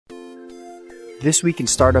This Week in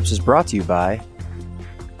Startups is brought to you by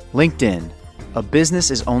LinkedIn. A business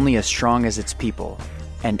is only as strong as its people,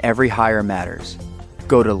 and every hire matters.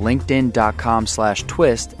 Go to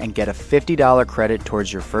linkedin.com/twist and get a $50 credit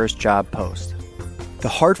towards your first job post. The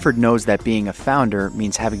Hartford knows that being a founder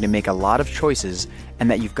means having to make a lot of choices and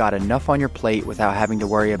that you've got enough on your plate without having to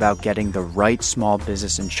worry about getting the right small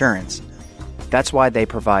business insurance. That's why they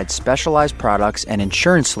provide specialized products and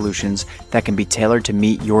insurance solutions that can be tailored to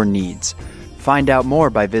meet your needs. Find out more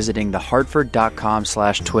by visiting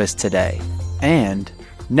thehartford.com/twist today. And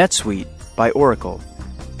NetSuite by Oracle,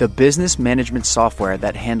 the business management software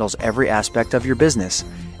that handles every aspect of your business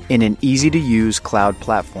in an easy-to-use cloud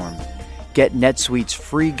platform. Get NetSuite's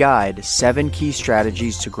free guide, 7 Key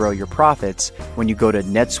Strategies to Grow Your Profits, when you go to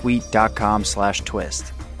netsuite.com/twist.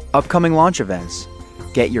 Upcoming launch events.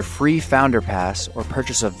 Get your free Founder Pass or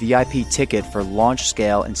purchase a VIP ticket for Launch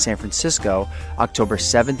Scale in San Francisco, October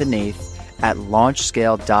 7th and 8th at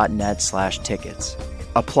launchscale.net/tickets.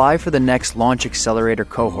 Apply for the next Launch Accelerator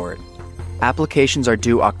cohort. Applications are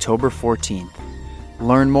due October 14th.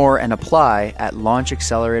 Learn more and apply at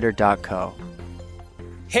launchaccelerator.co.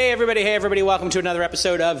 Hey everybody, welcome to another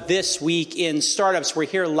episode of This Week in Startups. We're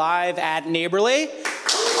here live at Neighborly.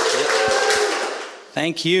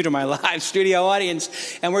 Thank you to my live studio audience.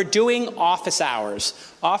 And we're doing office hours.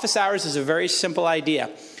 Office hours is a very simple idea.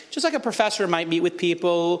 Just like a professor might meet with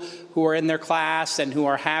people who are in their class and who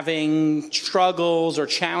are having struggles or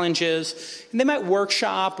challenges, and they might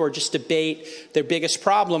workshop or just debate their biggest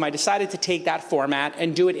problem, I decided to take that format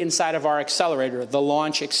and do it inside of our accelerator, the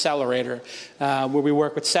Launch Accelerator, where we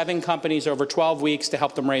work with 7 companies over 12 weeks to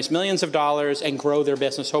help them raise millions of dollars and grow their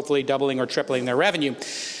business, hopefully doubling or tripling their revenue.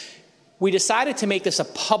 We decided to make this a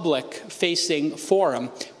public-facing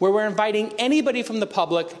forum where we're inviting anybody from the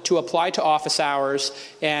public to apply to office hours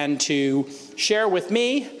and to share with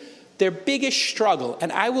me their biggest struggle.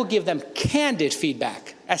 And I will give them candid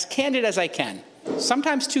feedback, as candid as I can.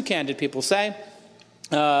 Sometimes too candid, people say.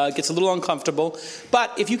 It gets a little uncomfortable.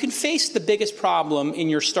 But if you can face the biggest problem in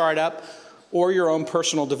your startup or your own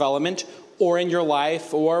personal development or in your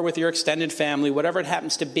life or with your extended family, whatever it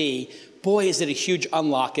happens to be, boy, is it a huge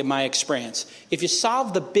unlock in my experience. If you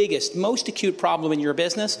solve the biggest, most acute problem in your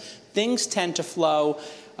business, things tend to flow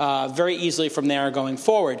very easily from there going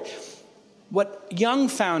forward. What young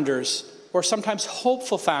founders or sometimes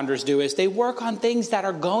hopeful founders do is they work on things that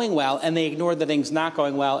are going well and they ignore the things not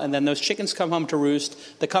going well, and then those chickens come home to roost,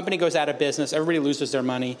 the company goes out of business, everybody loses their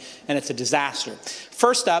money, and it's a disaster.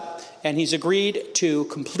 First up, and he's agreed to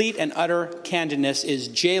complete and utter candidness, is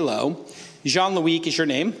J-Lo. Jean-Loïck is your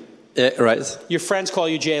name. Yeah, right. Your friends call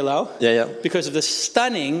you J-Lo. Yeah. Because of the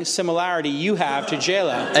stunning similarity you have to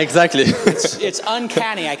J-Lo. Exactly. It's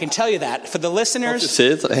uncanny, I can tell you that. For the listeners,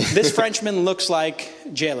 this Frenchman looks like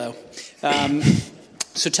J-Lo.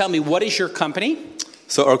 So tell me, what is your company?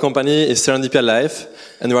 So our company is Serendipia Life,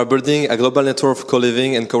 and we are building a global network of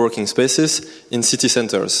co-living and co-working spaces in city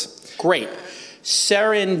centers. Great.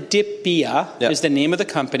 Serendipia is the name of the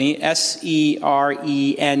company,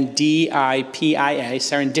 Serendipia,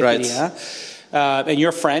 Serendipia. Right. And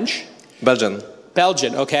you're French? Belgian,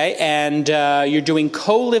 okay. And you're doing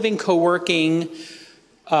co-living, co-working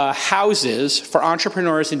houses for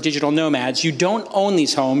entrepreneurs and digital nomads. You don't own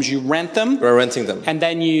these homes, you rent them. We're renting them. And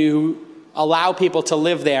then you allow people to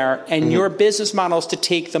live there. And your business model is to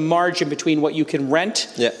take the margin between what you can rent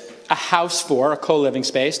a house for, a co-living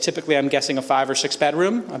space. Typically, I'm guessing a 5 or 6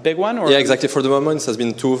 bedroom, a big one? Or yeah, exactly. For the moment, it has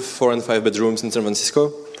been 2, 4, and 5 bedrooms in San Francisco.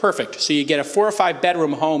 Perfect. So you get a 4 or 5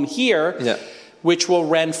 bedroom home here, which will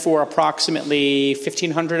rent for approximately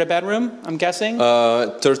 $1,500 a bedroom, I'm guessing?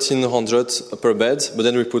 $1,300 per bed, but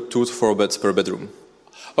then we put 2 to 4 beds per bedroom.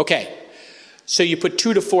 Okay. So you put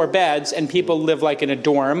 2 to 4 beds, and people live like in a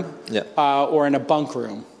dorm, or in a bunk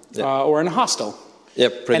room, or in a hostel.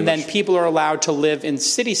 Yep, pretty and much. Then people are allowed to live in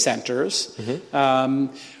city centers.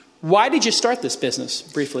 Why did you start this business,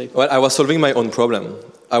 briefly? Well, I was solving my own problem.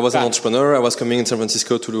 I was an entrepreneur. I was coming in San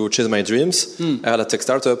Francisco to chase my dreams. I had a tech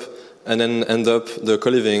startup, and then the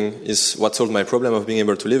co-living is what solved my problem of being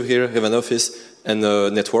able to live here, have an office, and a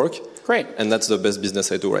network. Great. And that's the best business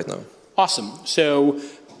I do right now. Awesome. So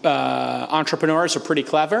entrepreneurs are pretty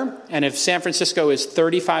clever, and if San Francisco is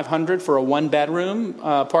 $3,500 for a 1-bedroom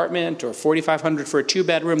apartment or $4,500 for a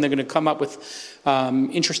 2-bedroom, they're going to come up with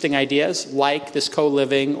interesting ideas like this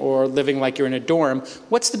co-living or living like you're in a dorm.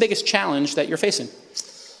 What's the biggest challenge that you're facing?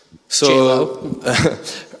 So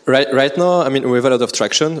Right now, I mean, we have a lot of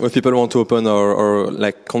traction where people want to open our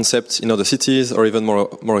like concepts in other cities or even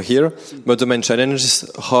more here. But the main challenge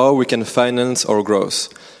is how we can finance our growth,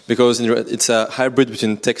 because it's a hybrid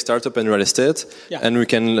between tech startup and real estate, and we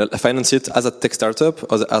can finance it as a tech startup,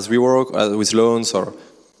 as we work with loans or.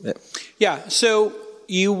 So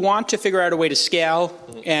you want to figure out a way to scale,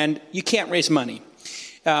 and you can't raise money.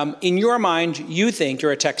 In your mind, you think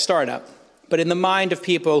you're a tech startup. But in the mind of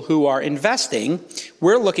people who are investing,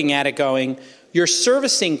 we're looking at it going, you're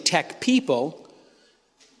servicing tech people,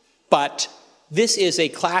 but this is a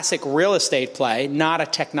classic real estate play, not a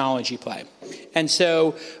technology play. And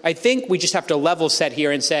so I think we just have to level set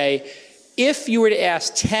here and say, if you were to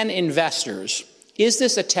ask 10 investors, is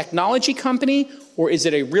this a technology company or is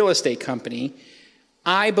it a real estate company?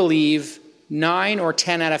 I believe 9 or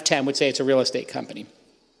 10 out of 10 would say it's a real estate company.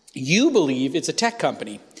 You believe it's a tech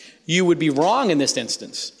company. You would be wrong in this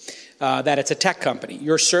instance, that it's a tech company.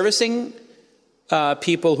 You're servicing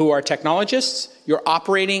people who are technologists. You're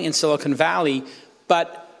operating in Silicon Valley,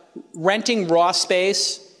 but renting raw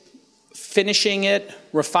space, finishing it,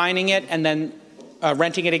 refining it, and then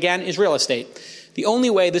renting it again is real estate. The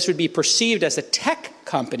only way this would be perceived as a tech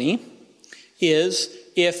company is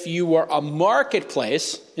if you were a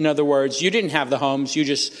marketplace. In other words, you didn't have the homes, you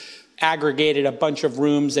just aggregated a bunch of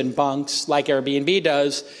rooms and bunks like Airbnb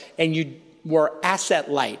does, and you were asset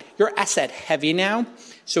light. You're asset heavy now.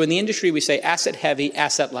 So in the industry, we say asset heavy,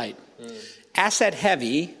 asset light. Asset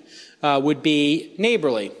heavy would be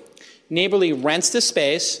Neighborly. Neighborly rents the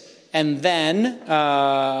space, and then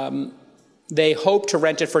they hope to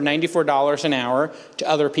rent it for $94 an hour to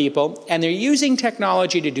other people. And they're using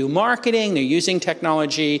technology to do marketing. They're using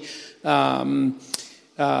technology to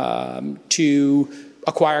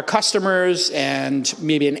acquire customers and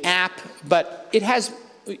maybe an app. But it has,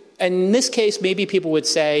 in this case, maybe people would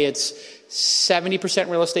say it's 70%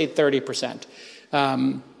 real estate, 30%.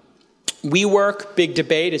 WeWork, big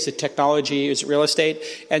debate, is it technology, is it real estate?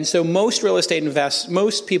 And so most real estate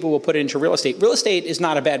most people will put it into real estate. Real estate is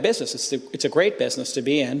not a bad business. It's a great business to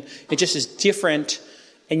be in. It just is different,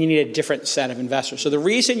 and you need a different set of investors. So the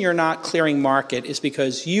reason you're not clearing market is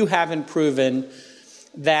because you haven't proven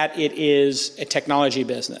that it is a technology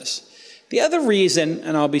business. The other reason,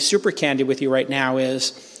 and I'll be super candid with you right now,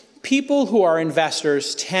 is people who are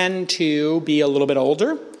investors tend to be a little bit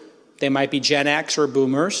older. They might be Gen X or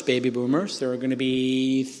boomers, baby boomers. They're going to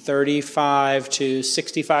be 35 to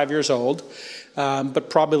 65 years old, but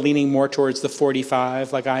probably leaning more towards the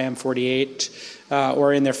 45, like I am, 48,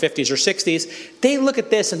 or in their 50s or 60s. They look at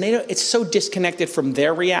this and it's so disconnected from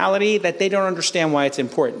their reality that they don't understand why it's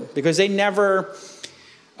important, because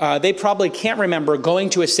they probably can't remember going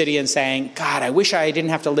to a city and saying, God, I wish I didn't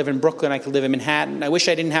have to live in Brooklyn. I could live in Manhattan. I wish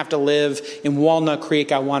I didn't have to live in Walnut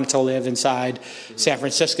Creek. I wanted to live inside San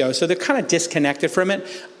Francisco. So they're kind of disconnected from it.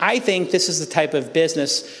 I think this is the type of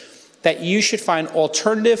business that you should find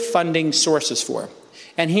alternative funding sources for.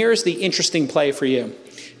 And here's the interesting play for you.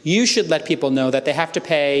 You should let people know that they have to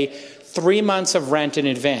pay 3 months of rent in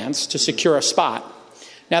advance to secure a spot.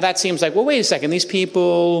 Now that seems like, well, wait a second, these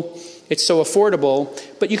people, it's so affordable,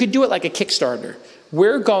 but you could do it like a Kickstarter.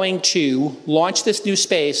 We're going to launch this new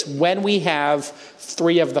space when we have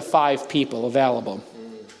 3 of the 5 people available.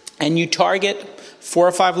 And you target 4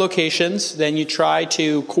 or 5 locations, then you try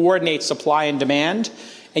to coordinate supply and demand,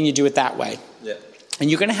 and you do it that way. Yeah. And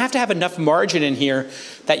you're going to have enough margin in here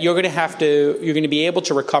that you're going to be able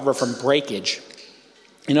to recover from breakage.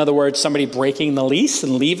 In other words, somebody breaking the lease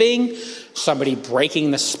and leaving, somebody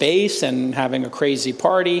breaking the space and having a crazy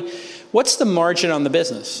party. What's the margin on the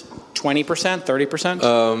business? 20%,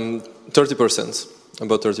 30%? 30%,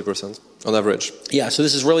 about 30% on average. Yeah, so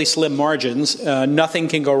this is really slim margins. Nothing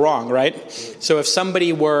can go wrong, right? So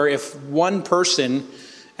if one person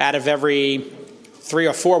out of every 3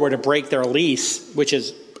 or 4 were to break their lease, which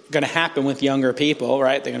is going to happen with younger people,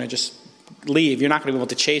 right? They're going to just leave. You're not going to be able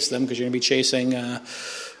to chase them because you're going to be chasing,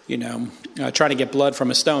 trying to get blood from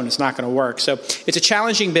a stone. It's not going to work. So it's a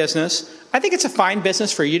challenging business. I think it's a fine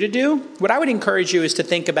business for you to do. What I would encourage you is to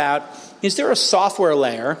think about, is there a software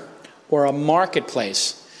layer or a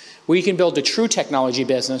marketplace where you can build a true technology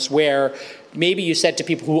business where maybe you said to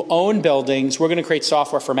people who own buildings, we're going to create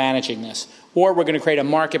software for managing this, or we're going to create a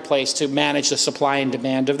marketplace to manage the supply and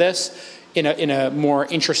demand of this in a more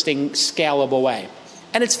interesting, scalable way.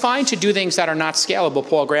 And it's fine to do things that are not scalable.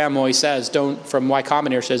 Paul Graham always says, from Y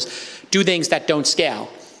Combinator says, do things that don't scale.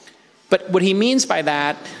 But what he means by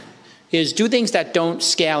that is do things that don't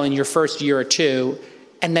scale in your first year or 2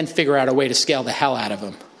 and then figure out a way to scale the hell out of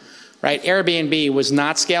them. right? Airbnb was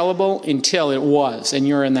not scalable until it was, and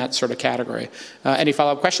you're in that sort of category. Any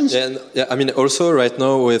follow-up questions? Yeah, I mean, also right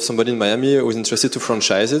now we have somebody in Miami who's interested to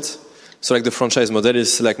franchise it. So like the franchise model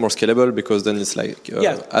is like more scalable because then it's like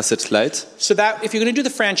asset light. So that if you're going to do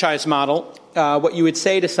the franchise model, what you would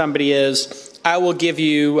say to somebody is, I will give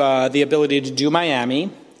you the ability to do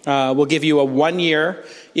Miami. We'll give you a 1 year.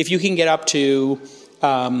 If you can get up to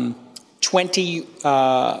 20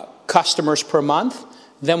 customers per month,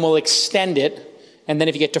 then we'll extend it. And then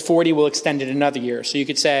if you get to 40, we'll extend it another year. So you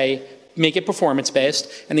could say, make it performance-based,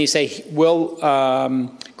 and then you say, we'll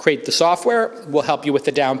create the software, we'll help you with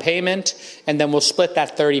the down payment, and then we'll split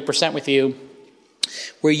that 30% with you,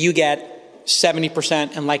 where you get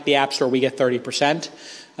 70%, and like the App Store, we get 30%.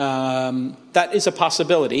 That is a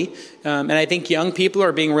possibility. And I think young people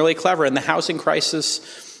are being really clever. In the housing crisis,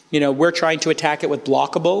 we're trying to attack it with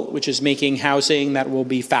Blockable, which is making housing that will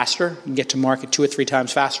be faster and get to market 2 or 3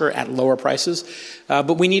 times faster at lower prices.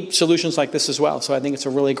 But we need solutions like this as well. So I think it's a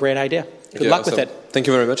really great idea. Good luck with it. Thank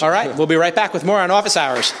you very much. All right. We'll be right back with more on Office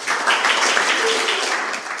Hours.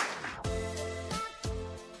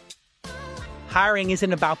 Hiring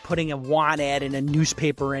isn't about putting a want ad in a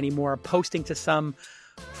newspaper anymore, posting to some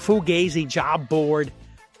fugazi job board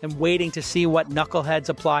and waiting to see what knuckleheads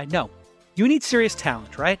apply. No. You need serious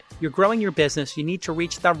talent, right? You're growing your business. You need to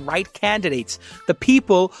reach the right candidates, the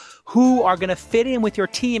people who are going to fit in with your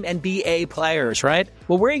team and be A players, right?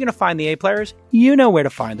 Well, where are you going to find the A players? You know where to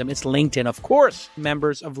find them. It's LinkedIn, of course.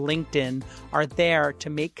 Members of LinkedIn are there to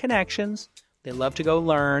make connections. They love to go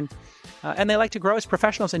learn. And they like to grow as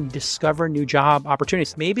professionals and discover new job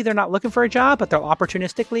opportunities. Maybe they're not looking for a job, but they'll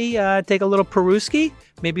opportunistically take a little perusky,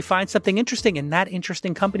 maybe find something interesting, and that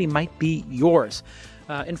interesting company might be yours.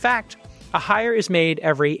 In fact, a hire is made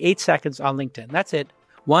every 8 seconds on LinkedIn. That's it.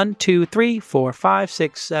 1, 2, 3, 4, 5,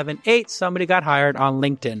 6, 7, 8. Somebody got hired on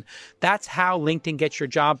LinkedIn. That's how LinkedIn gets your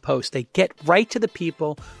job post. They get right to the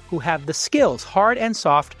people who have the skills, hard and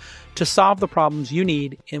soft, to solve the problems you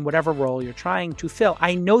need in whatever role you're trying to fill.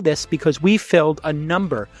 I know this because we filled a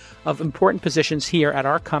number of important positions here at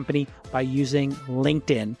our company by using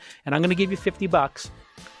LinkedIn. And I'm going to give you $50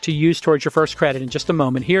 to use towards your first credit in just a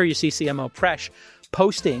moment. Here you see CMO Presh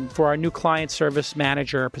posting for our new client service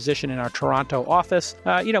manager position in our Toronto office.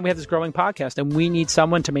 We have this growing podcast and we need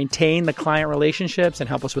someone to maintain the client relationships and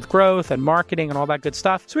help us with growth and marketing and all that good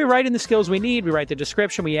stuff. So we write in the skills we need. We write the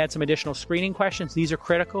description. We add some additional screening questions. These are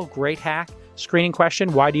critical. Great hack. Screening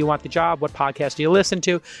question. Why do you want the job? What podcast do you listen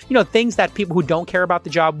to? Things that people who don't care about the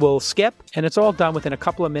job will skip. And it's all done within a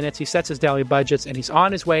couple of minutes. He sets his daily budgets and he's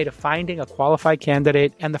on his way to finding a qualified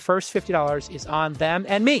candidate. And the first $50 is on them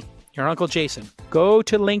and me, your Uncle Jason. Go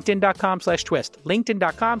to linkedin.com/twist,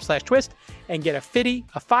 linkedin.com/twist, and get a 50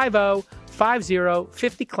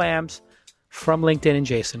 clams from LinkedIn and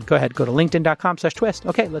Jason. Go ahead, go to linkedin.com/twist.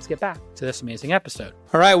 Okay, let's get back to this amazing episode.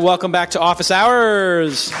 All right, welcome back to Office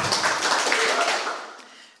Hours.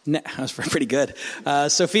 That was pretty good.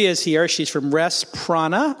 Sophie is here. She's from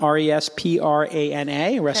Resprana,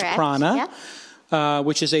 Resprana, Resprana,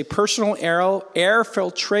 which is a personal air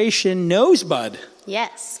filtration nosebud.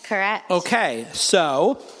 Yes, correct. Okay,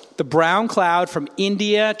 so the brown cloud from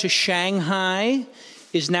India to Shanghai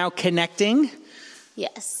is now connecting.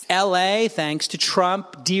 Yes. LA, thanks to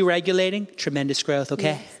Trump, deregulating. Tremendous growth,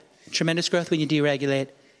 okay? Yes. Tremendous growth when you deregulate.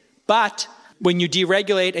 But when you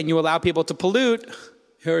deregulate and you allow people to pollute,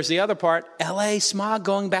 here's the other part. LA smog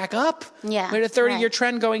going back up. Yeah. We had a 30-year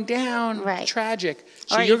trend going down. Right. Tragic.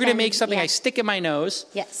 So you're going to make something I stick in my nose.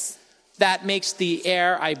 Yes. That makes the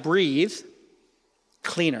air I breathe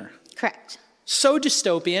cleaner. Correct. So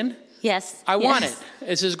dystopian. Yes. I want it.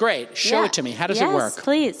 This is great. Show it to me. How does it work? Yes,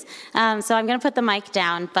 please. So I'm going to put the mic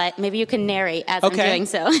down, but maybe you can narrate as I'm doing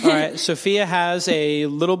so. All right. Sophia has a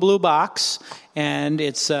little blue box, and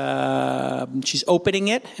it's she's opening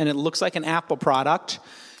it, and it looks like an Apple product,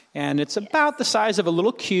 and it's about the size of a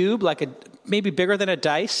little cube, like maybe bigger than a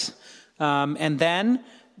dice. And then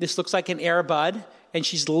this looks like an earbud, and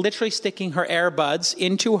she's literally sticking her earbuds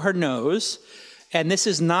into her nose. And this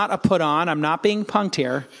is not a put on. I'm not being punked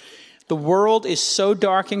here. The world is so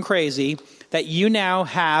dark and crazy that you now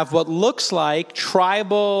have what looks like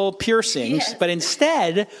tribal piercings, but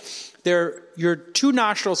instead, your 2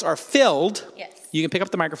 nostrils are filled. Yes. You can pick up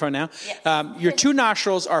the microphone now. Yes. Your 2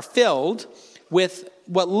 nostrils are filled with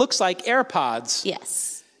what looks like AirPods.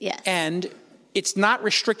 Yes. Yes. And it's not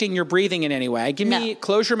restricting your breathing in any way.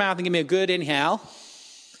 Close your mouth and give me a good inhale.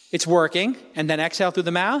 It's working. And then exhale through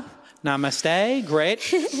the mouth. Namaste. Great.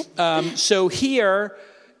 So here,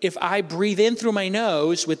 if I breathe in through my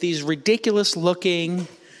nose with these ridiculous-looking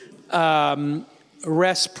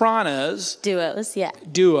Respranas. Duos, yeah.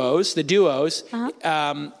 The duos.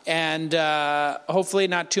 And hopefully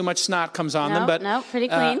not too much snot comes on them. But no, pretty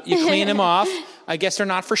clean. You clean them off. I guess they're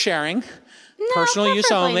not for sharing. No, personal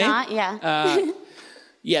use only. Not, yeah.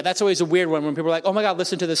 Yeah, that's always a weird one when people are like, oh my God,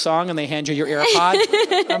 listen to this song, and they hand you your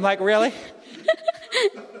AirPod. I'm like, really?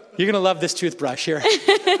 You're going to love this toothbrush here.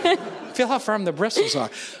 Feel how firm the bristles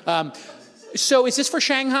are. So is this for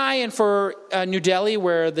Shanghai and for New Delhi,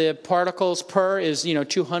 where the particles per is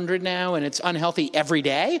 200 now, and it's unhealthy every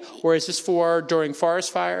day? Or is this for during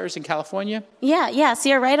forest fires in California? Yeah. So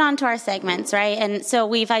you're right on to our segments, right? And so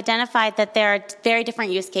we've identified that there are very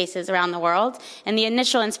different use cases around the world. And the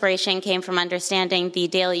initial inspiration came from understanding the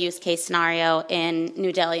daily use case scenario in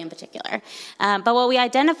New Delhi in particular. But what we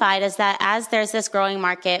identified is that as there's this growing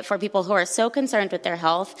market for people who are so concerned with their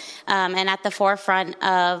health and at the forefront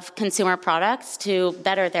of consumer products to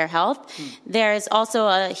better their health, there's also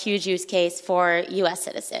a huge use case for U.S.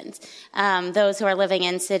 citizens. Those who are living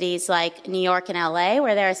in cities like New York and L.A.,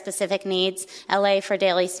 where there are specific needs. L.A. for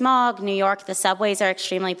daily smog. New York, the subways are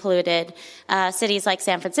extremely polluted. Cities like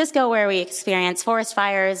San Francisco, where we experience forest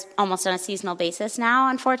fires almost on a seasonal basis now,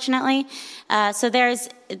 unfortunately. So there's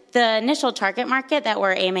the initial target market that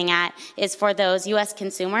we're aiming at is for those U.S.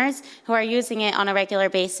 consumers who are using it on a regular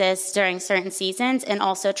basis during certain seasons and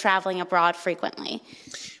also traveling abroad frequently.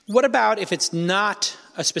 What about if it's not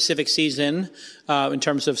a specific season in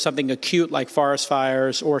terms of something acute like forest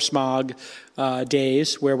fires or smog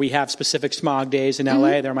days, where we have specific smog days in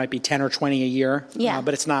LA? There might be 10 or 20 a year,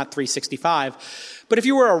 but it's not 365. But if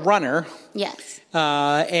you were a runner, yes,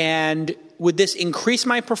 and would this increase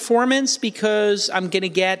my performance because I'm going to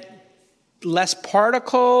get less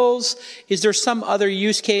particles? Is there some other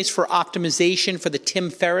use case for optimization for the Tim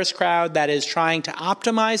Ferriss crowd that is trying to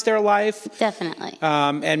optimize their life? Definitely.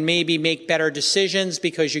 And maybe make better decisions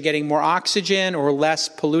because you're getting more oxygen or less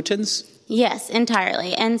pollutants? Yes,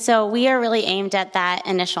 entirely. And so we are really aimed at that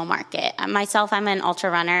initial market. Myself, I'm an ultra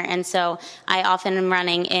runner, and so I often am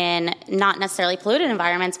running in not necessarily polluted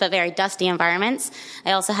environments, but very dusty environments.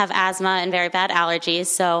 I also have asthma and very bad allergies,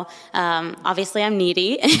 so obviously I'm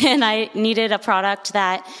needy, and I needed a product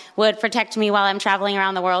that would protect me while I'm traveling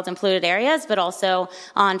around the world in polluted areas, but also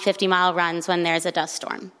on 50-mile runs when there's a dust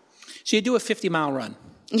storm. So you do a 50-mile run?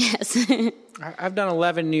 Yes. I've done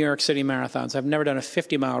 11 New York City marathons. I've never done a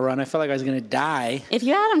 50-mile run. I felt like I was going to die. If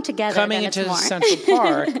you add them together, coming then into it's more. Central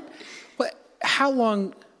Park. How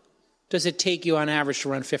long does it take you on average to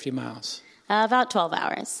run 50 miles? About 12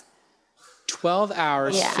 hours. 12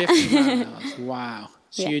 hours, Yeah. 50 miles. Wow.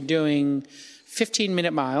 So you're doing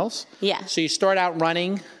 15-minute miles. Yeah. So you start out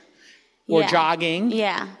running or jogging.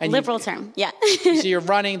 Yeah, and liberal term, yeah. So you're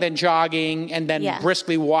running, then jogging, and then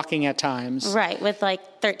briskly walking at times. Right, with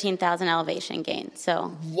like 13,000 elevation gain,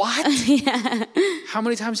 so. What? Yeah. How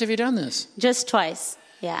many times have you done this? Just twice,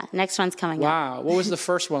 yeah. Next one's coming up. Wow. What was the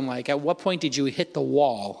first one like? At what point did you hit the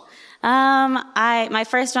wall? My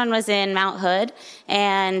first one was in Mount Hood,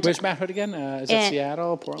 and where's Mount Hood again? Is that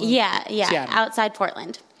Seattle, Portland? Yeah, Seattle. outside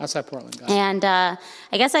Portland. Outside Portland, got it. And I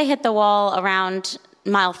guess I hit the wall around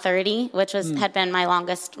mile 30, which had been my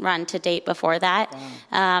longest run to date before that.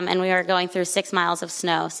 Wow. And we were going through 6 miles of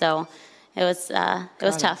snow, so it was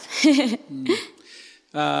tough.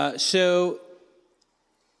 So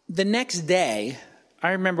the next day,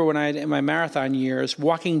 I remember when in my marathon years,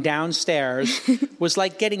 walking downstairs was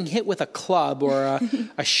like getting hit with a club or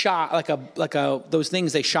a shot, like those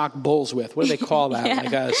things they shock bulls with. What do they call that?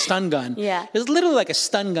 Like a stun gun. Yeah. It's literally like a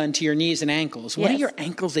stun gun to your knees and ankles. What do Yes. your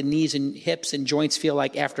ankles and knees and hips and joints feel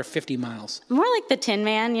like after 50 miles? More like the Tin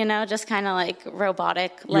Man, just kind of like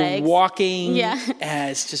robotic legs. You're walking. Yeah.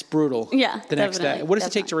 It's just brutal. Yeah, The next day. definitely, What does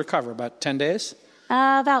it take to recover? About 10 days?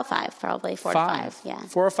 About 5, probably 4 to 5. Yeah.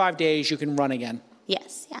 4 or 5 days you can run again.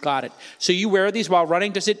 Yes. Yeah. Got it. So you wear these while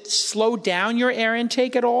running. Does it slow down your air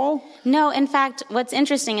intake at all? No, in fact, what's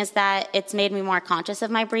interesting is that it's made me more conscious of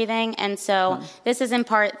my breathing. And so this is in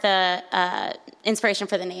part the inspiration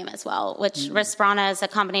for the name as well, which Resprana is a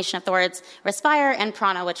combination of the words respire and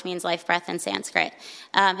prana, which means life breath in Sanskrit.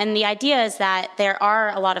 And the idea is that there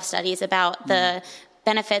are a lot of studies about the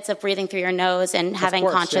benefits of breathing through your nose and having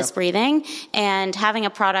conscious breathing, and having a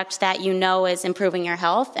product that is improving your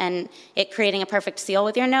health, and it creating a perfect seal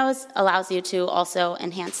with your nose allows you to also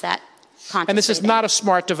enhance that conscious And this breathing. is not a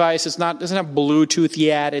smart device. Doesn't have Bluetooth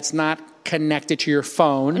yet. It's not connected to your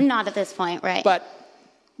phone. Not at this point, right. But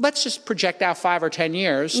let's just project out 5 or 10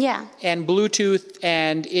 years. Yeah. And Bluetooth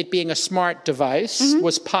and it being a smart device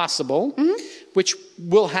was possible, which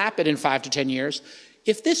will happen in 5 to 10 years.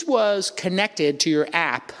 If this was connected to your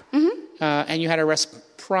app and you had a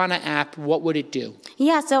Resprana app, what would it do?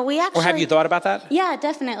 Yeah, so we actually... Or have you thought about that? Yeah,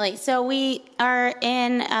 definitely. So we are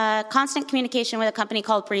in constant communication with a company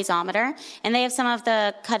called Breezometer, and they have some of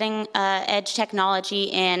the cutting-edge technology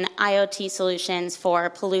in IoT solutions for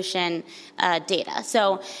pollution data.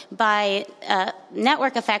 So by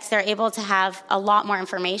network effects, they're able to have a lot more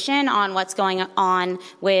information on what's going on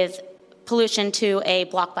with pollution to a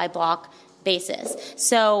block-by-block basis.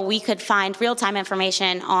 So we could find real-time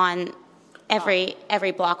information on every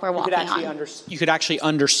block we're walking on. You could actually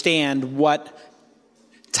understand what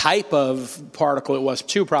type of particle it was,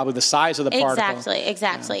 too, probably the size of the particle.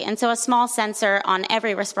 Exactly. Yeah. And so a small sensor on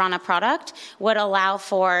every Resprana product would allow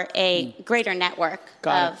for a greater network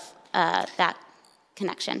of that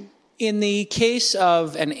connection. In the case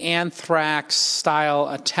of an anthrax-style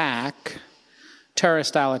attack,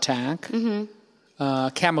 terrorist-style attack,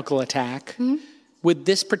 chemical attack, would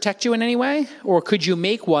this protect you in any way? Or could you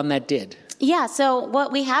make one that did? Yeah, so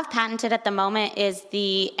what we have patented at the moment is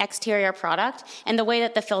the exterior product and the way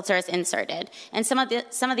that the filter is inserted. And some of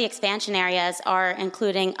the expansion areas are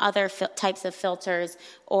including other types of filters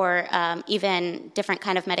or even different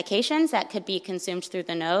kind of medications that could be consumed through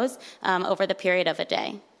the nose over the period of a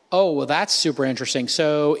day. Oh, well, that's super interesting.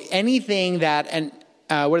 So anything that, and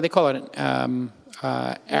what do they call it?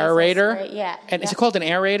 Aerator? Yeah. And is it called an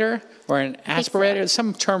aerator or an aspirator? There's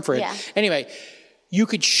some term for it. Yeah. Anyway, you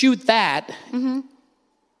could shoot that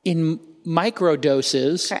in micro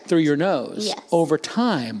doses through your nose over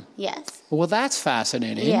time. Yes. Well, that's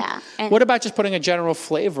fascinating. Yeah. And what about just putting a general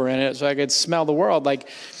flavor in it so I could smell the world? Like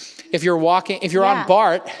if you're on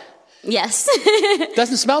BART... Yes.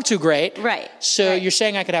 Doesn't smell too great. Right. So you're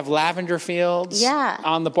saying I could have lavender fields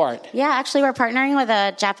on the BART? Yeah, actually we're partnering with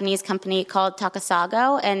a Japanese company called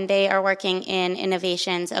Takasago, and they are working in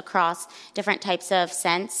innovations across different types of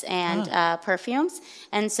scents and perfumes.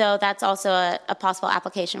 And so that's also a possible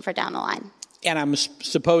application for down the line. And I'm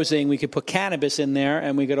supposing we could put cannabis in there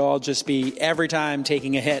and we could all just be every time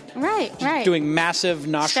taking a hit. Right. Doing massive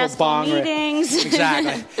nostril stressful bong. meetings.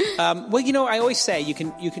 Exactly. Well, I always say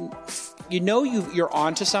you're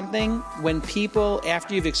onto something when people,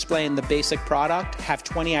 after you've explained the basic product, have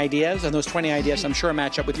 20 ideas, and those 20 ideas I'm sure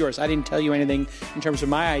match up with yours. I didn't tell you anything in terms of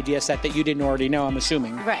my idea set that you didn't already know, I'm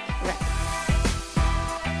assuming. Right.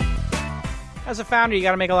 As a founder, you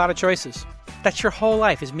got to make a lot of choices. That's your whole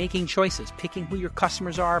life, is making choices, picking who your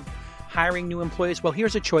customers are, hiring new employees. Well,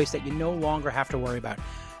 here's a choice that you no longer have to worry about.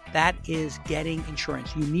 That is getting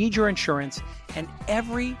insurance. You need your insurance, and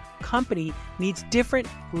every company needs different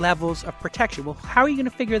levels of protection. Well, how are you going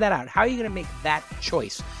to figure that out? How are you going to make that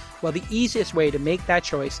choice? Well, the easiest way to make that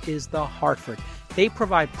choice is The Hartford. They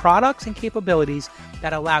provide products and capabilities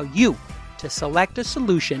that allow you to select a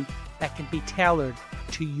solution that can be tailored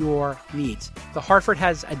to your needs. The Hartford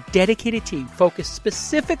has a dedicated team focused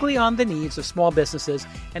specifically on the needs of small businesses,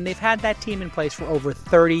 and they've had that team in place for over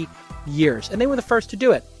 30 years, and they were the first to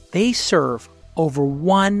do it. They serve over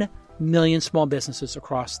 1 million small businesses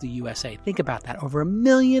across the USA. Think about that. Over 1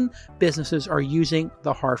 million businesses are using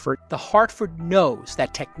The Hartford. The Hartford knows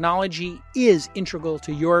that technology is integral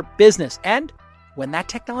to your business, and when that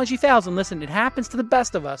technology fails, and listen, it happens to the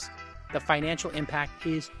best of us, the financial impact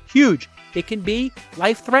is huge. It can be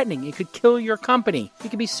life-threatening. It could kill your company. You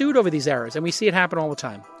can be sued over these errors, and we see it happen all the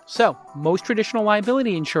time. So, most traditional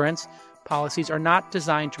liability insurance policies are not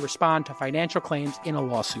designed to respond to financial claims in a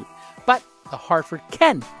lawsuit. But The Hartford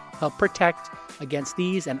can help protect against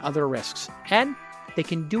these and other risks. And they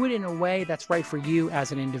can do it in a way that's right for you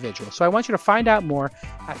as an individual. So I want you to find out more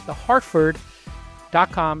at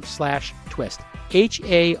thehartford.com/twist.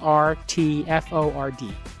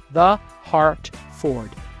 HARTFORD.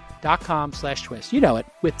 thehartford.com/twist. You know it.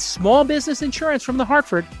 With small business insurance from The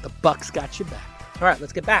Hartford, the buck's got you back. All right,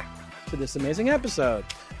 let's get back to this amazing episode.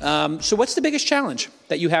 So what's the biggest challenge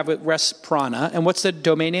that you have with Resprana? And what's the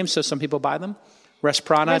domain name so some people buy them?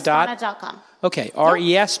 Resprana.com. Okay,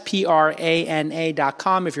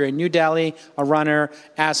 Resprana.com. If you're in New Delhi, a runner,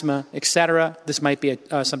 asthma, etc., this might be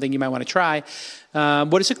something you might want to try.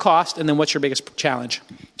 What does it cost, and then what's your biggest challenge?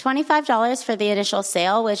 $25 for the initial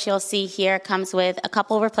sale, which you'll see here comes with a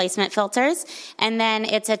couple replacement filters, and then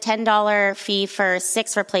it's a $10 fee for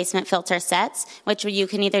 6 replacement filter sets, which you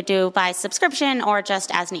can either do by subscription or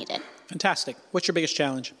just as needed. Fantastic. What's your biggest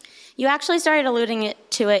challenge? You actually started alluding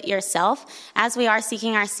to it yourself. As we are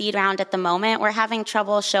seeking our seed round at the moment, we're having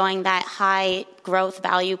trouble showing that high growth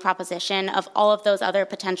value proposition of all of those other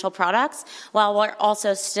potential products, while we're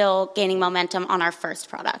also still gaining momentum on our first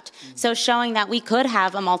product. So showing that we could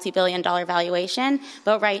have a multi-billion-dollar valuation,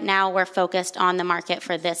 but right now we're focused on the market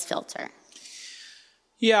for this filter.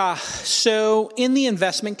 Yeah, so in the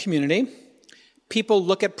investment community, people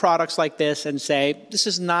look at products like this and say, this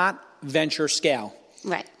is not venture scale.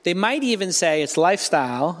 Right. They might even say it's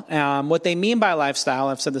lifestyle. What they mean by lifestyle,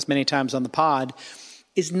 I've said this many times on the pod,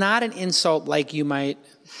 is not an insult like you might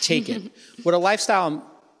take it. What a lifestyle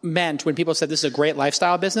meant when people said this is a great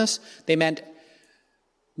lifestyle business, they meant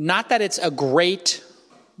not that it's a great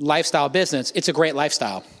lifestyle business, it's a great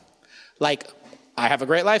lifestyle. Like, I have a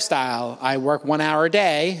great lifestyle. I work 1 hour a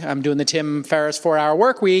day. I'm doing the Tim Ferriss 4-hour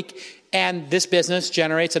work week. And this business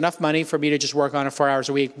generates enough money for me to just work on it 4 hours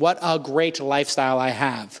a week. What a great lifestyle I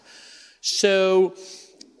have. So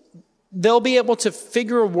they'll be able to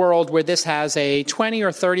figure a world where this has a 20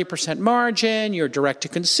 or 30% margin. You're direct to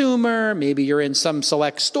consumer. Maybe you're in some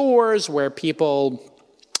select stores where people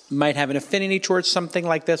might have an affinity towards something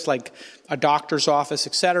like this, like a doctor's office,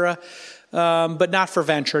 et cetera. But not for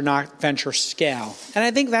venture, not venture scale. And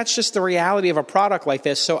I think that's just the reality of a product like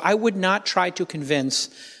this. So I would not try to convince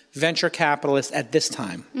venture capitalists at this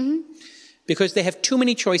time because they have too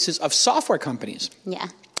many choices of software companies. Yeah.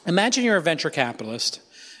 Imagine you're a venture capitalist,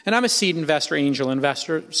 and I'm a seed investor, angel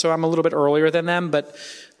investor, so I'm a little bit earlier than them, but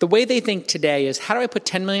the way they think today is, how do I put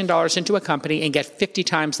 $10 million into a company and get 50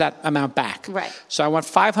 times that amount back? Right. So I want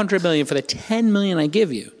 $500 million for the $10 million I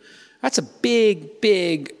give you. That's a big,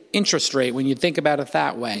 big interest rate when you think about it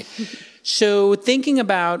that way. So thinking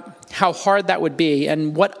about how hard that would be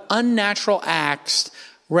and what unnatural acts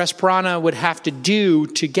Resprana would have to do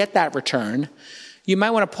to get that return, you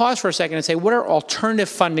might want to pause for a second and say, what are alternative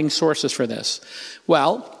funding sources for this?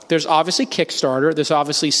 Well, there's obviously Kickstarter, there's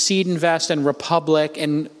obviously Seed Invest and Republic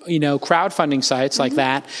and, crowdfunding sites like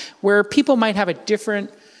that, where people might have a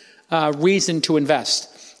different reason to invest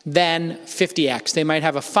than 50x. They might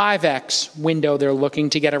have a 5x window they're looking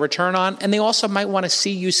to get a return on, and they also might want to see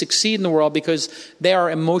you succeed in the world because they are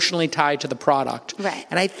emotionally tied to the product. Right.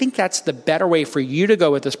 And I think that's the better way for you to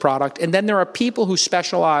go with this product. And then there are people who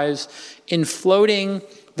specialize in floating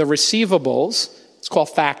the receivables. It's called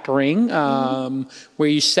factoring, where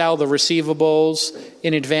you sell the receivables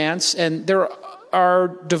in advance. And there are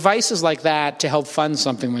devices like that to help fund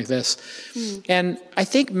something like this. And I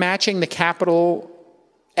think matching the capital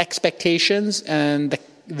expectations and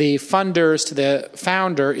the funders to the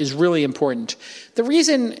founder is really important. The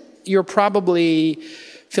reason you're probably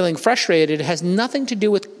feeling frustrated has nothing to do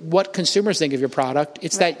with what consumers think of your product.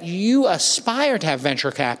 It's that you aspire to have venture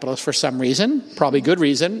capitalists for some reason, probably good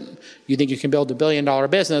reason. You think you can build $1 billion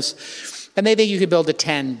business, and they think you can build a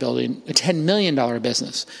 $10 million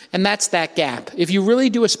business. And that's that gap. If you really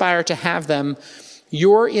do aspire to have them,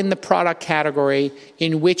 you're in the product category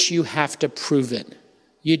in which you have to prove it.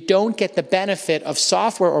 You don't get the benefit of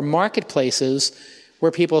software or marketplaces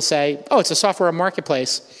where people say, oh, it's a software or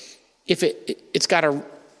marketplace. If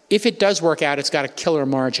it does work out, it's got a killer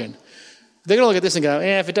margin. They're going to look at this and go,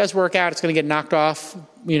 if it does work out, it's going to get knocked off,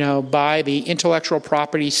 by the intellectual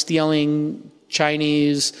property stealing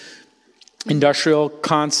Chinese industrial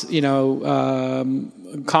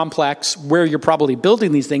complex where you're probably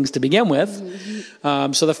building these things to begin with.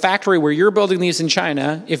 So the factory where you're building these in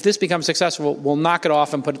China, if this becomes successful, will knock it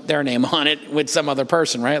off and put their name on it with some other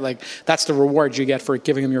person, right? Like, that's the reward you get for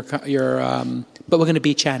giving them your but we're going to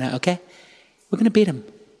beat China, okay? We're going to beat them,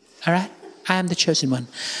 all right? I am the chosen one.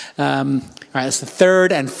 All right, that's the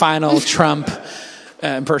third and final Trump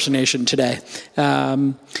impersonation today.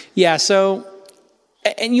 And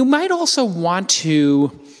you might also want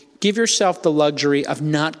to give yourself the luxury of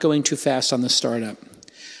not going too fast on the startup.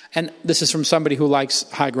 And this is from somebody who likes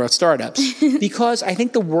high-growth startups. Because I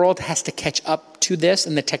think the world has to catch up to this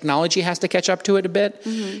and the technology has to catch up to it a bit.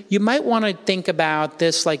 You might want to think about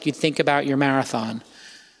this like you think about your marathon.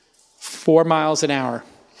 4 miles an hour.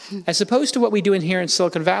 As opposed to what we do in here in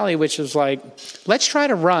Silicon Valley, which is like, let's try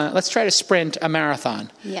to sprint a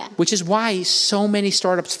marathon. Yeah. Which is why so many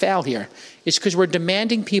startups fail here. It's because we're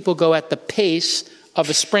demanding people go at the pace of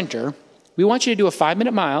a sprinter. We want you to do a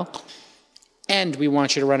 5-minute mile, and we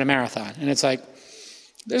want you to run a marathon. And it's like,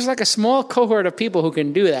 there's like a small cohort of people who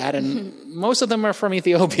can do that, and most of them are from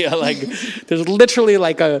Ethiopia. Like, there's literally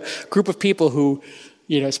like a group of people who,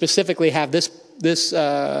 specifically have this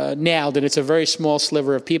nailed, and it's a very small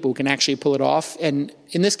sliver of people who can actually pull it off. And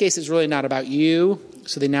in this case, it's really not about you,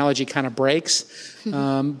 so the analogy kind of breaks.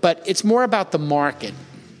 But it's more about the market.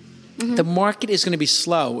 The market is going to be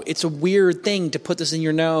slow. It's a weird thing to put this in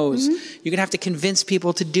your nose. You're going to have to convince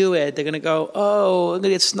people to do it. They're going to go, oh, I'm going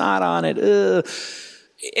to get snot on it. Ugh.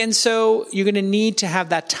 And so you're going to need to have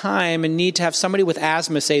that time and need to have somebody with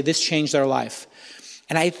asthma say this changed their life.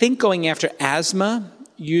 And I think going after asthma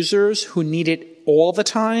users who need it all the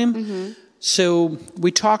time. So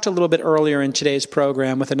we talked a little bit earlier in today's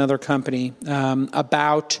program with another company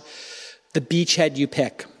about the beachhead you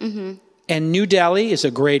pick. And New Delhi is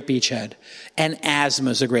a great beachhead, and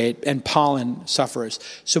asthma is a great, and pollen sufferers.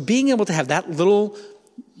 So being able to have that little,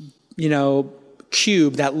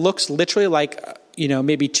 cube that looks literally like,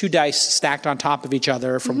 maybe 2 dice stacked on top of each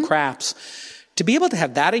other from craps, to be able to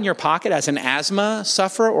have that in your pocket as an asthma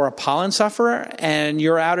sufferer or a pollen sufferer, and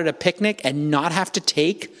you're out at a picnic and not have to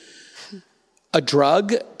take a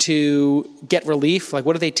drug to get relief, like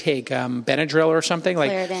what do they take? Benadryl or something? Like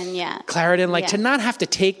Claritin, yeah. Claritin, to not have to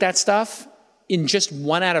take that stuff in just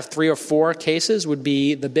 1 out of 3 or 4 cases would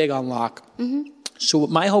be the big unlock. So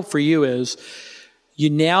my hope for you is you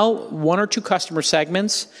nail 1 or 2 customer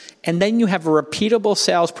segments, and then you have a repeatable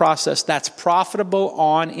sales process that's profitable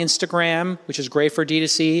on Instagram, which is great for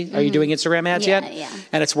D2C. Are you doing Instagram ads yet? Yeah.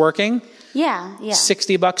 And it's working? Yeah.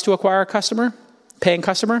 $60 to acquire a customer? Paying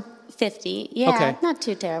customer? 50. Yeah. Okay. Not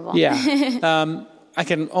too terrible. Yeah. I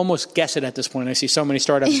can almost guess it at this point. I see so many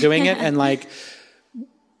startups doing it, and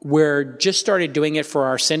we're just started doing it for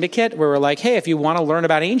our syndicate, where we're like, hey, if you want to learn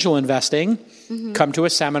about angel investing, come to a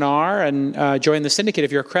seminar and join the syndicate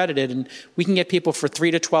if you're accredited. And we can get people for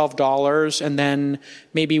 $3 to $12, and then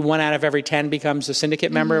maybe 1 out of every 10 becomes a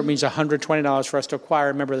syndicate member. It means $120 for us to acquire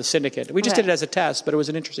a member of the syndicate. We just did it as a test, but it was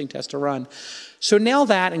an interesting test to run. So nail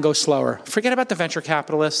that and go slower. Forget about the venture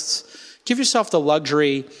capitalists. Give yourself the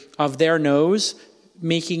luxury of their nose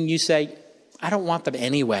making you say, I don't want them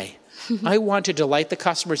anyway. I want to delight the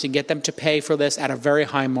customers and get them to pay for this at a very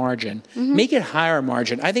high margin. Make it higher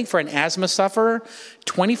margin. I think for an asthma sufferer,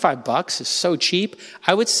 $25 is so cheap.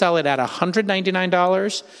 I would sell it at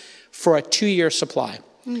 $199 for a 2-year supply.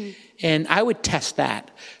 And I would test that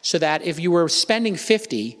so that if you were spending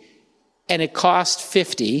 $50 and it cost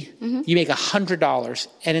 $50, you make $100.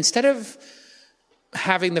 And instead of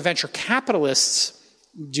having the venture capitalists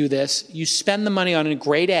do this, you spend the money on a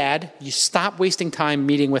great ad, you stop wasting time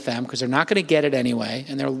meeting with them because they're not going to get it anyway,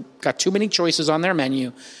 and they've got too many choices on their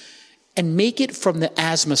menu, and make it from the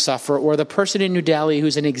asthma sufferer or the person in New Delhi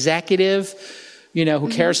who's an executive, who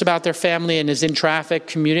cares about their family and is in traffic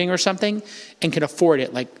commuting or something and can afford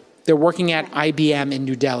it. Like they're working at IBM in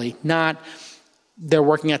New Delhi, not they're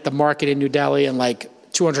working at the market in New Delhi and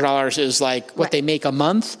 $200 is what they make a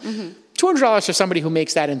month. $200 for somebody who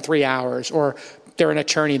makes that in 3 hours, or they're an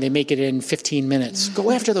attorney, they make it in 15 minutes.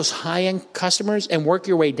 Go after those high-end customers and work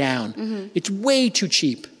your way down. It's way too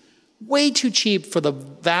cheap for the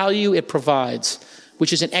value it provides,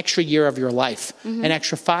 which is an extra year of your life, an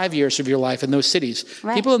extra 5 years of your life in those cities.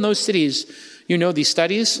 Right. People in those cities, these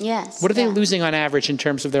studies, what are they losing on average in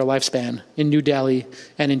terms of their lifespan in New Delhi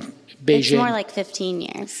and in Beijing? It's more like 15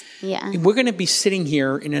 years, We're going to be sitting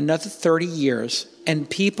here in another 30 years, and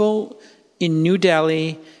people in New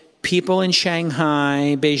Delhi, people in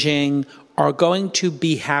Shanghai, Beijing, are going to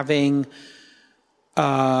be having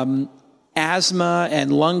asthma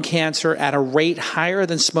and lung cancer at a rate higher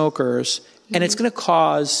than smokers, and it's going to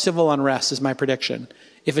cause civil unrest, is my prediction,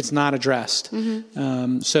 if it's not addressed.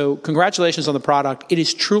 So congratulations on the product. It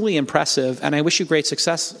is truly impressive, and I wish you great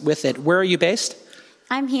success with it. Where are you based?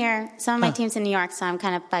 I'm here. Some of my team's in New York, so I'm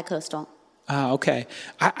kind of bi-coastal. Okay.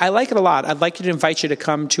 I like it a lot. I'd like to invite you to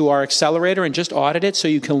come to our accelerator and just audit it so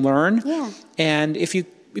you can learn. Yeah. And if you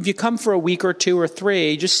come for a week or 2 or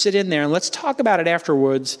 3, just sit in there and let's talk about it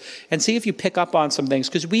afterwards and see if you pick up on some things.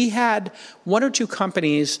 Because we had 1 or 2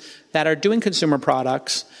 companies that are doing consumer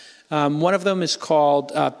products. One of them was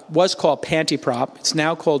called Panty Prop. It's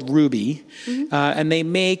now called Ruby. And they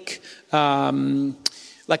make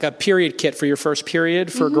like a period kit for your first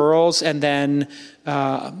period for girls, and then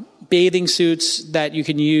bathing suits that you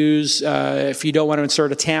can use if you don't want to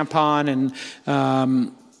insert a tampon, and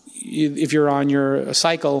if you're on your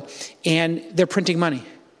cycle. And they're printing money.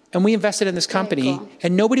 And we invested in this company,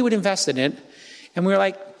 and nobody would invest in it. And we were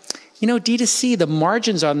like, D2C, the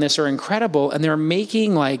margins on this are incredible, and they're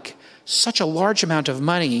making such a large amount of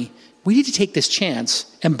money. We need to take this chance.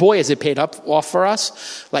 And boy, has it paid off for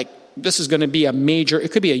us. This is going to be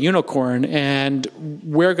it could be a unicorn, and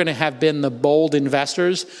we're going to have been the bold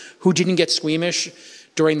investors who didn't get squeamish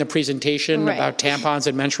during the presentation about tampons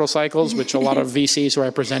and menstrual cycles, which a lot of VCs who I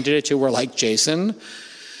presented it to were like, Jason,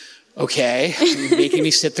 okay, making me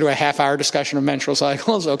sit through a half-hour discussion of menstrual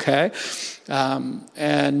cycles, okay.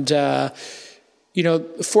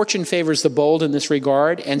 Fortune favors the bold in this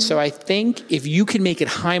regard. And so I think if you can make it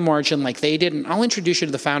high margin like they did, and I'll introduce you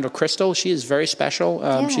to the founder, Crystal. She is very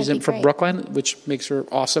special. She's from Brooklyn, which makes her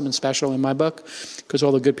awesome and special in my book, because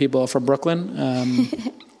all the good people are from Brooklyn.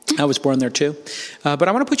 I was born there too. But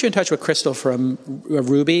I want to put you in touch with Crystal from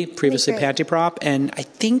Ruby, previously Panty Prop, and I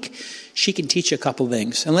think she can teach you a couple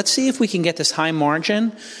things. And let's see if we can get this high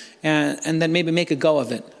margin and then maybe make a go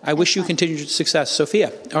of it. I wish you continued success,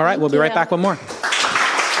 Sophia. All right, we'll be right back with more.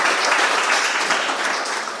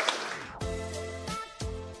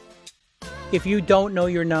 If you don't know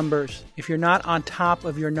your numbers, if you're not on top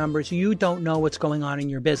of your numbers, you don't know what's going on in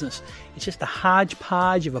your business. It's just a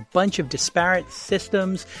hodgepodge of a bunch of disparate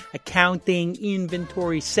systems, accounting,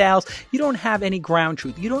 inventory, sales. You don't have any ground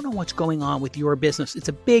truth. You don't know what's going on with your business. It's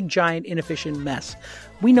a big, giant, inefficient mess.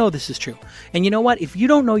 We know this is true. And you know what? If you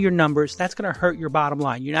don't know your numbers, that's going to hurt your bottom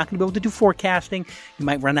line. You're not going to be able to do forecasting. You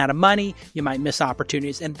might run out of money. You might miss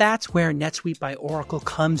opportunities. And that's where NetSuite by Oracle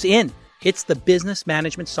comes in. It's the business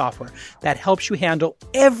management software that helps you handle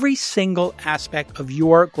every single aspect of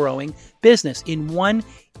your growing business in one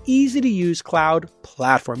easy-to-use cloud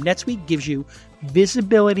platform. NetSuite gives you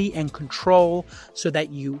visibility and control so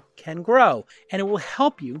that you can grow. And it will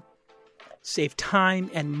help you save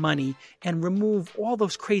time and money and remove all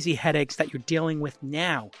those crazy headaches that you're dealing with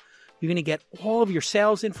now. You're going to get all of your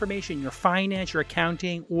sales information, your finance, your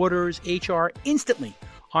accounting, orders, HR instantly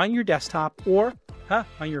on your desktop or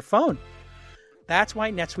on your phone. That's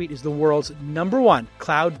why NetSuite is the world's #1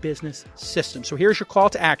 cloud business system. So here's your call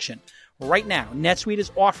to action. Right now, NetSuite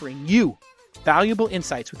is offering you valuable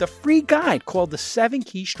insights with a free guide called The 7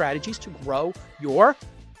 Key Strategies to Grow Your,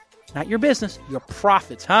 not your business, your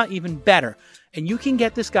profits, even better. And you can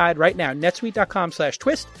get this guide right now,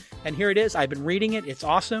 netsuite.com/twist. And here it is. I've been reading it. It's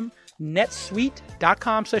awesome.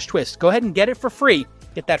 netsuite.com/twist. Go ahead and get it for free.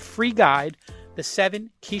 Get that free guide. The 7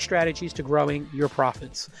 Key Strategies to Growing Your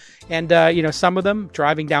Profits. And, some of them,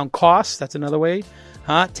 driving down costs, that's another way.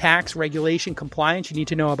 Tax, regulation, compliance, you need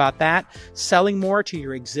to know about that. Selling more to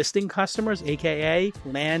your existing customers, a.k.a.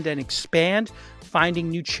 land and expand. Finding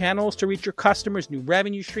new channels to reach your customers, new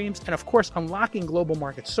revenue streams, and, of course, unlocking global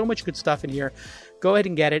markets. So much good stuff in here. Go ahead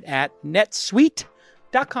and get it at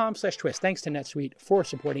netsuite.com/twist. Thanks to NetSuite for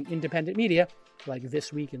supporting independent media like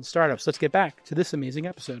This Week in Startups. Let's get back to this amazing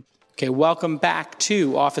episode. Okay, welcome back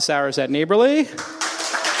to Office Hours at Neighborly.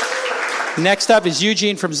 Next up is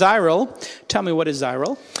Eugene from ZYRL. Tell me, what is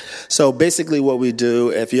ZYRL? So basically what we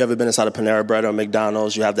do, if you ever been inside a Panera Bread or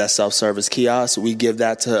McDonald's, you have that self-service kiosk. We give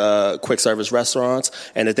that to quick service restaurants.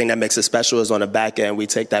 And the thing that makes it special is on the back end, we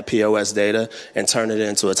take that POS data and turn it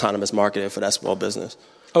into autonomous marketing for that small business.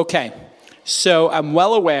 Okay, so I'm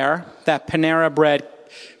well aware that Panera Bread,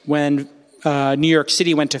 when New York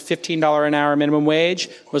City went to $15 an hour minimum wage,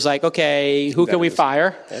 was like, okay, who can we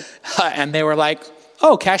fire? Yep. And they were like,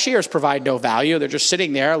 cashiers provide no value. They're just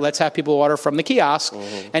sitting there. Let's have people order from the kiosk.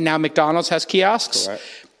 Mm-hmm. And now McDonald's has kiosks. Correct.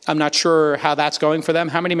 I'm not sure how that's going for them.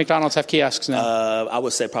 How many McDonald's have kiosks now? I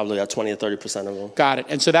would say probably 20 or 30% of them. Got it.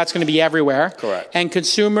 And so that's going to be everywhere. Correct. And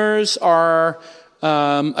consumers are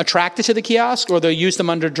attracted to the kiosk, or they use them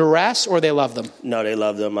under duress, or they love them? No, they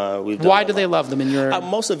love them. Why do they love them in your...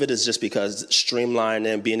 most of it is just because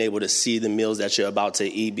streamlining, being able to see the meals that you're about to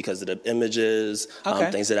eat because of the images,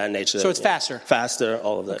 things of that nature. So it's faster? Faster,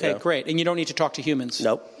 all of that. Okay, great. And you don't need to talk to humans?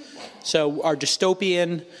 Nope. So our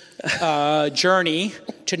dystopian journey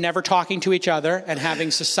to never talking to each other and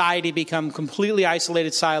having society become completely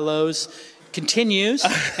isolated silos continues,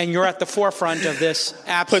 and you're at the forefront of this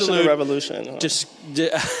absolute... Pushing the revolution.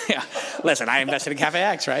 Listen, I invested in Cafe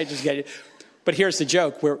X, right? But here's the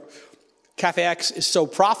joke. Cafe X is so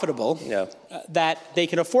profitable that they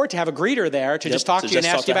can afford to have a greeter there to just talk to you and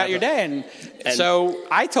ask you about your day. And so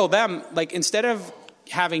I told them, instead of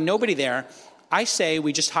having nobody there, I say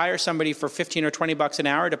we just hire somebody for $15 or $20 an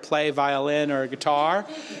hour to play violin or guitar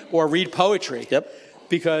or read poetry. Yep.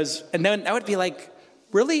 And then that would be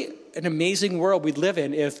really an amazing world we'd live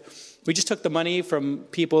in if we just took the money from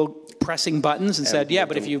people pressing buttons and said,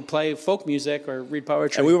 but if you play folk music or read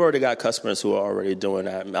poetry. And we've already got customers who are already doing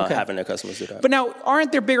that, having their customers do that. But now,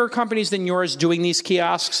 aren't there bigger companies than yours doing these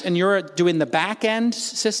kiosks, and you're doing the back-end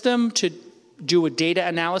system to do a data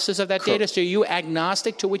analysis of that data? So are you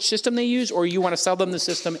agnostic to which system they use, or you want to sell them the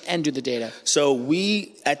system and do the data? So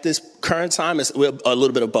we, at this current time, we're a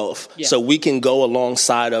little bit of both. Yeah. So we can go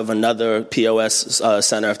alongside of another POS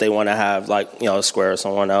center if they want to have Square or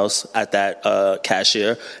someone else at that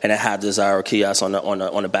cashier and have the ZYRL kiosk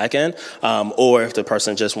on the back end. Or if the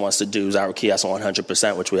person just wants to do ZYRL kiosk on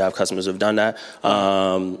 100%, which we have customers who've done that,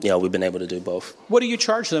 we've been able to do both. What do you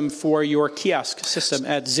charge them for your kiosk system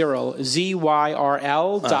at ZYRL? ZYRL.com?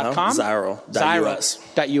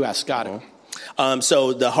 ZYRL.us. Got it.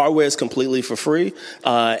 So the hardware is completely for free,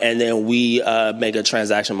 and then we make a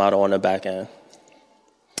transaction model on the back end.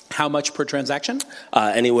 How much per transaction?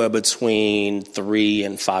 Anywhere between 3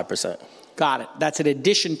 and 5%. Got it. That's in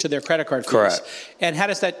addition to their credit card fees. Correct. And how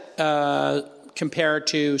does that compare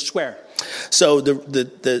to Square? So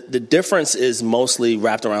the difference is mostly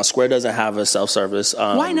wrapped around Square doesn't have a self-service.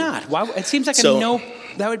 Why not? It seems like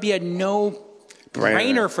that would be a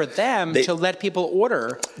no-brainer for them to let people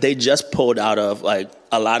order. They just pulled out of like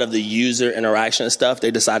a lot of the user interaction stuff.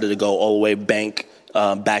 They decided to go all the way bank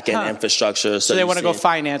back-end infrastructure. So they want to go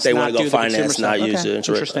finance, they want to go finance, not user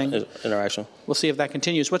interaction. We'll see if that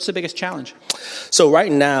continues. What's the biggest challenge? So right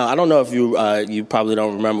now, I don't know if you probably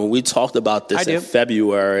don't remember. We talked about this in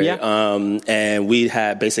February, and we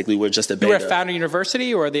had basically we're just a beta. You were at Founder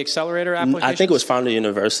University or the Accelerator application? I think it was Founder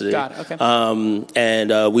University. Got it, okay.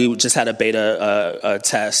 And we just had a beta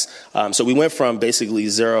test. So we went from basically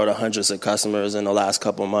 0 to hundreds of customers in the last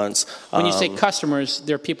couple of months. When you say customers,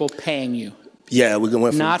 they're people paying you. Yeah, we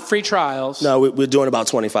went from not free trials. No, we're doing about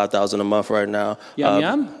 $25,000 a month right now.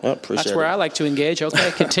 Yum. Appreciate That's where I like to engage.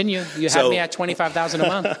 Okay, continue. You have me at $25,000 a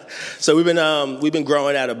month. So we've been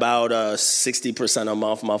growing at about 60% a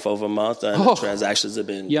month over month, and the transactions have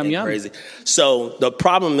been crazy. So the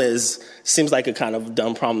problem seems like a kind of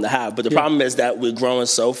dumb problem to have, but the problem is that we're growing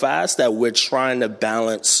so fast that we're trying to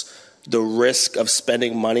balance the risk of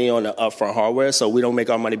spending money on the upfront hardware, so we don't make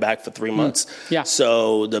our money back for 3 months. Yeah.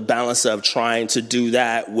 So the balance of trying to do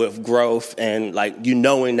that with growth and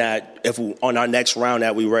knowing that if on our next round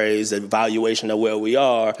that we raise, the valuation of where we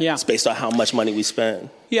are, it's based on how much money we spend.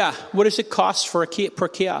 Yeah. What does it cost for per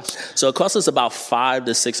kiosk? So it costs us about $500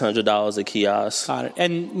 to $600 a kiosk. Got it.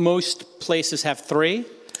 And most places have 3?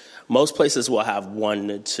 Most places will have 1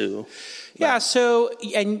 to 2. Yeah. So,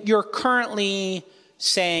 and you're currently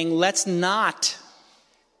saying, let's not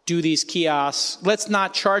do these kiosks. Let's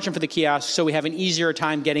not charge them for the kiosks so we have an easier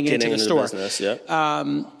time getting into the store. Business,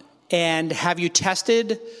 yeah. And have you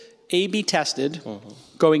A/B tested,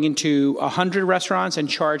 going into 100 restaurants and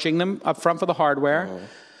charging them up front for the hardware,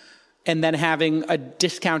 and then having a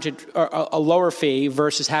discounted, a lower fee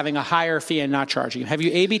versus having a higher fee and not charging? Have you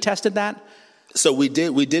A/B tested that? So we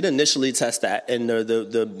did initially test that, and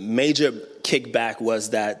the major kickback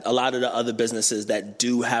was that a lot of the other businesses that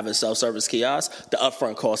do have a self-service kiosk, the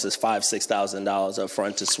upfront cost is $5,000-$6,000 up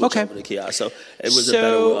front to switch over to kiosk. So it was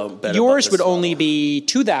a better yours would only be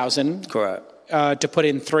 $2,000, correct, to put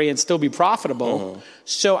in 3 and still be profitable.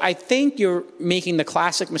 So I think you're making the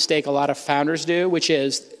classic mistake a lot of founders do, which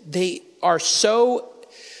is they are so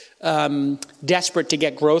desperate to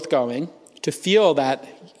get growth going, to feel that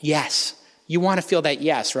yes. You want to feel that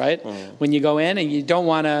yes, right? When you go in, and you don't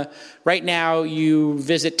want to. Right now, you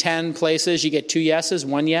visit 10 places, you get 2 yeses,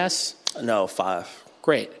 1 yes. No, 5.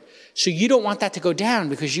 Great. So you don't want that to go down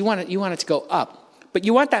because you want it to go up. But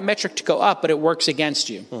you want that metric to go up, but it works against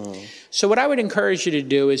you. So what I would encourage you to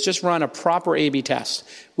do is just run a proper A/B test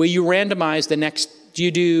where you randomize the next. Do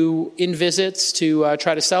you do in-visits to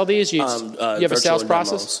try to sell these? You have a sales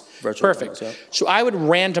process? Perfect. Demos, yeah. So I would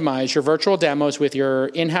randomize your virtual demos with your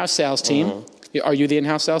in-house sales team. Are you the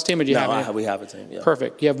in-house sales team, or do you have we have a team, yeah.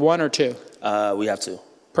 Perfect. You have 1 or 2? We have 2.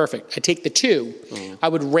 Perfect. I take the 2. I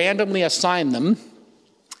would randomly assign them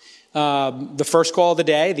the first call of the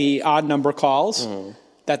day, the odd number calls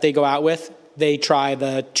that they go out with, they try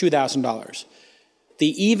the $2,000.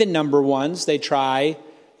 The even number ones, they try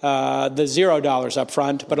the $0 up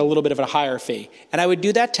front, but a little bit of a higher fee. And I would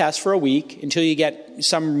do that test for a week until you get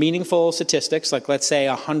some meaningful statistics, like let's say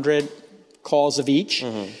 100 calls of each,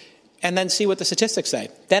 and then see what the statistics say.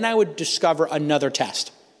 Then I would discover another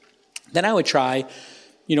test. Then I would try,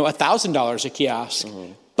 $1,000 a kiosk,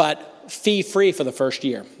 but fee-free for the first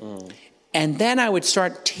year. And then I would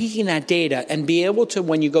start taking that data and be able to,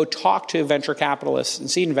 when you go talk to venture capitalists and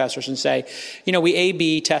seed investors and say, we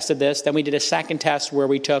A/B tested this, then we did a second test where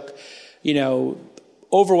we took,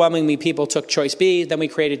 overwhelmingly people took choice B, then we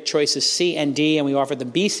created choices C and D, and we offered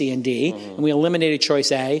them B, C, and D, and we eliminated choice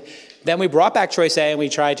A. Then we brought back choice A and we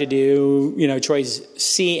tried to do, choice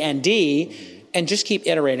C and D, and just keep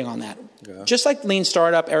iterating on that. Yeah. Just like Lean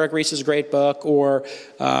Startup, Eric Ries's great book, or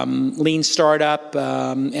Lean Startup,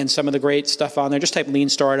 and some of the great stuff on there. Just type Lean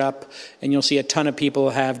Startup, and you'll see a ton of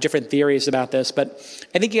people have different theories about this. But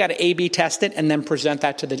I think you got to A/B test it and then present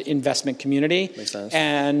that to the investment community. Makes sense.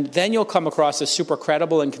 And then you'll come across as super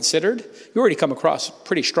credible and considered. You already come across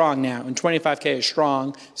pretty strong now, and 25K is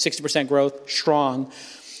strong, 60% growth, strong.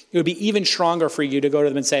 It would be even stronger for you to go to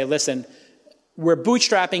them and say, listen, we're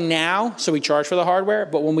bootstrapping now, so we charge for the hardware,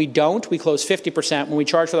 but when we don't, we close 50%. When we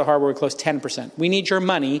charge for the hardware, we close 10%. We need your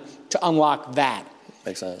money to unlock that.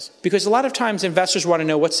 Makes sense. Because a lot of times investors want to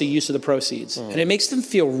know what's the use of the proceeds. And it makes them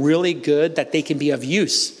feel really good that they can be of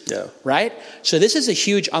use. Yeah. Right? So this is a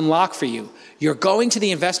huge unlock for you. You're going to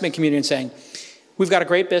the investment community and saying, we've got a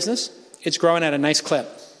great business. It's growing at a nice clip.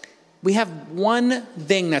 We have one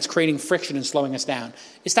thing that's creating friction and slowing us down.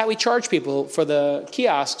 It's that we charge people for the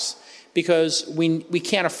kiosks because we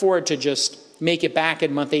can't afford to just make it back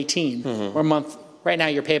in month 18 or month. Right now,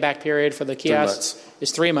 your payback period for the kiosks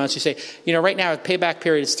is 3 months. You say, right now, payback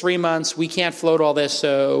period is 3 months. We can't float all this,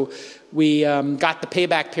 so we got the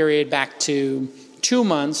payback period back to 2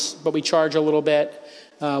 months, but we charge a little bit.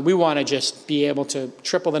 We want to just be able to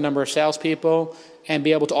triple the number of salespeople and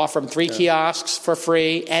be able to offer them 3 kiosks for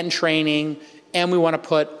free and training. And we want to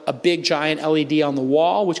put a big giant LED on the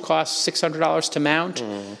wall, which costs $600 to mount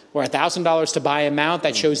or $1,000 to buy a mount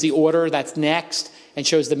that shows the order that's next and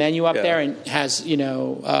shows the menu up there and has, the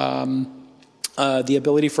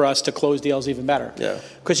ability for us to close deals even better. Yeah.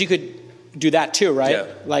 Because you could do that too, right? Yeah.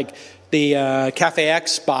 Like the Cafe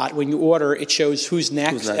X spot, when you order, it shows who's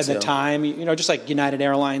next at the time, just like United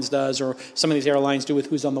Airlines does or some of these airlines do with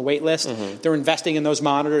who's on the wait list. They're investing in those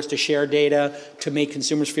monitors to share data, to make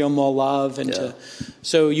consumers feel more love. And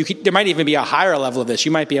so there might even be a higher level of this.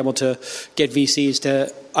 You might be able to get VCs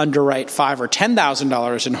to underwrite $5,000 or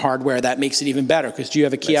 $10,000 in hardware. That makes it even better because do you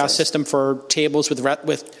have a kiosk system for tables with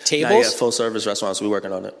tables? Yeah, full service restaurants. We're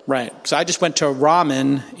working on it. Right. So I just went to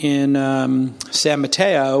ramen in San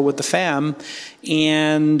Mateo with the fam,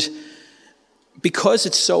 and because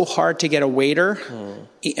it's so hard to get a waiter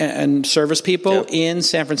and service people in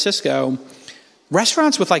San Francisco,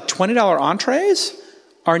 restaurants with like $20 entrees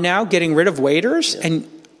are now getting rid of waiters and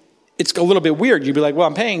it's a little bit weird. You'd be like, well,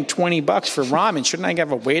 I'm paying $20 for ramen. Shouldn't I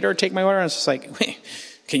have a waiter take my order? And it's just like,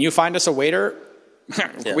 can you find us a waiter?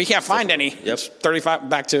 We can't find any. It's 35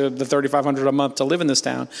 back to the $3,500 a month to live in this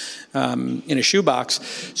town in a shoebox.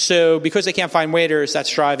 So because they can't find waiters, that's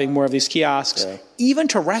driving more of these kiosks, even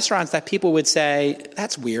to restaurants that people would say,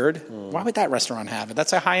 that's weird. Why would that restaurant have it?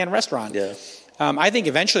 That's a high-end restaurant. Yeah. I think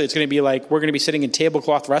eventually it's going to be like we're going to be sitting in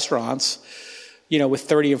tablecloth restaurants, with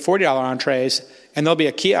 $30 and $40 entrees, and there'll be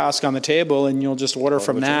a kiosk on the table, and you'll just order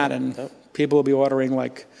from that, and people will be ordering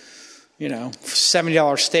like,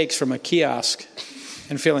 $70 steaks from a kiosk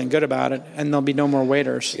and feeling good about it, and there'll be no more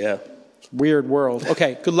waiters. Yeah. Weird world.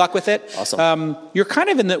 Okay, good luck with it. Awesome. You're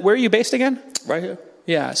kind of where are you based again? Right here.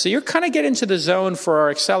 Yeah, so you're kind of getting into the zone for our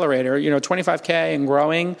accelerator. 25K and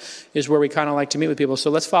growing is where we kind of like to meet with people. So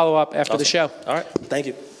let's follow up after the show. All right, thank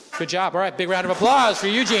you. Good job. All right, big round of applause for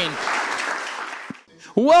Eugene.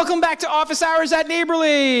 Welcome back to Office Hours at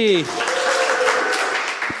Neighborly.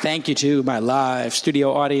 Thank you to my live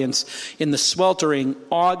studio audience in the sweltering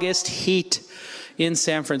August heat in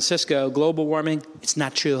San Francisco. Global warming, it's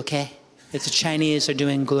not true, okay? It's the Chinese are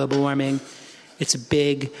doing global warming. It's a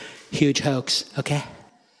big, huge hoax, okay?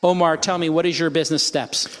 Omar, tell me, what is your business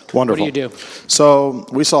steps? Wonderful. What do you do? So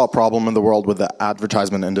we saw a problem in the world with the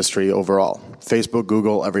advertisement industry overall. Facebook,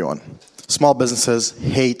 Google, everyone. Small businesses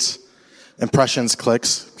hate impressions,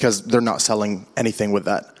 clicks, because they're not selling anything with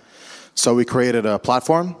that. So we created a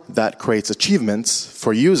platform that creates achievements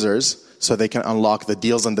for users so they can unlock the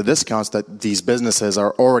deals and the discounts that these businesses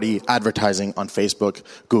are already advertising on Facebook,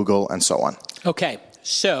 Google, and so on. Okay,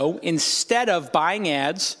 so instead of buying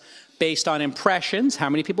ads based on impressions, how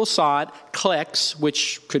many people saw it, clicks,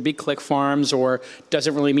 which could be click farms or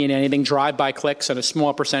doesn't really mean anything, drive-by clicks, and a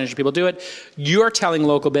small percentage of people do it, you're telling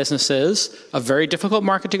local businesses, a very difficult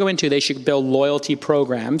market to go into, they should build loyalty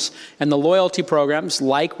programs. And the loyalty programs,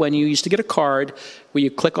 like when you used to get a card where you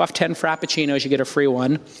click off 10 Frappuccinos, you get a free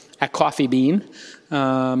one at Coffee Bean,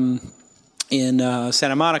 in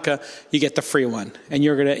Santa Monica, you get the free one. And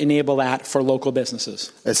you're going to enable that for local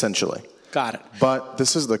businesses. Essentially. Got it. But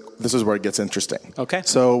this is where it gets interesting. Okay.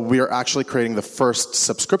 So we are actually creating the first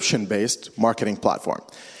subscription-based marketing platform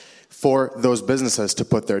for those businesses to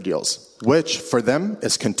put their deals, which for them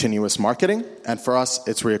is continuous marketing, and for us,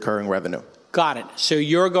 it's recurring revenue. Got it. So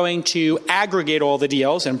you're going to aggregate all the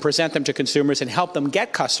deals and present them to consumers and help them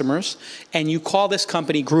get customers, and you call this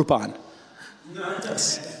company Groupon.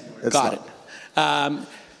 Yes. Got it.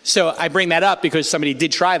 So I bring that up because somebody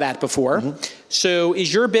did try that before. Mm-hmm. So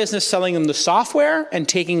is your business selling them the software and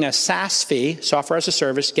taking a SaaS fee, software as a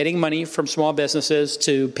service, getting money from small businesses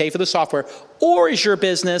to pay for the software? Or is your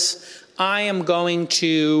business, I am going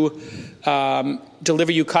to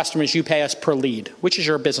deliver you customers, you pay us per lead? Which is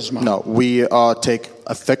your business model? No, we take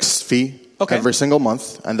a fixed fee every single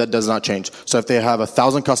month, and that does not change. So if they have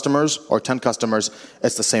 1,000 customers or 10 customers,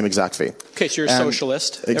 it's the same exact fee. Okay, so you're a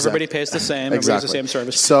socialist. Exactly. Everybody pays the same. Everybody has the same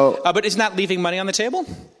service. So, but isn't that leaving money on the table?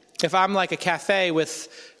 If I'm like a cafe with,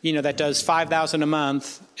 that does 5,000 a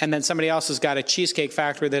month, and then somebody else has got a cheesecake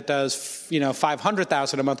factory that does,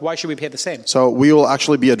 500,000 a month, why should we pay the same? So we will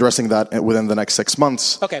actually be addressing that within the next 6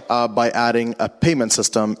 months. Okay. By adding a payment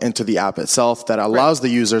system into the app itself that allows the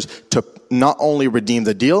users to not only redeem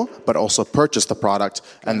the deal, but also purchase the product,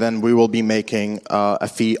 and then we will be making a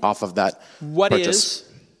fee off of that purchase.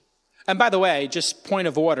 And by the way, just point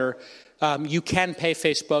of order, you can pay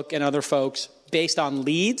Facebook and other folks based on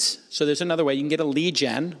leads. So there's another way. You can get a lead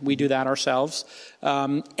gen. We do that ourselves.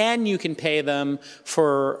 And you can pay them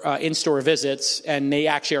for in-store visits, and they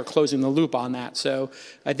actually are closing the loop on that. So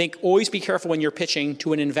I think always be careful when you're pitching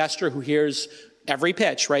to an investor who hears every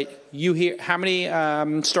pitch, right? You hear how many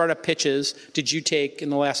startup pitches did you take in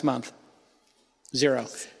the last month? 0.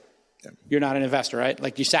 Yeah. You're not an investor, right?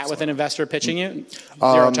 Like you sat with an investor pitching you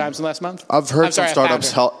 0 times in the last month? I've heard some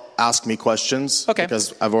startups ask me questions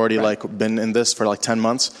because I've already been in this for 10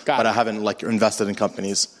 months, but I haven't invested in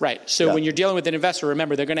companies. Right. So when you're dealing with an investor,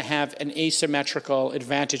 remember they're going to have an asymmetrical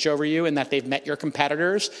advantage over you in that they've met your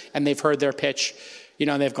competitors and they've heard their pitch,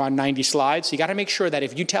 and they've gone 90 slides. So you got to make sure that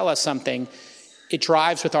if you tell us something, it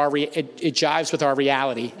jives with our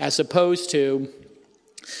reality, as opposed to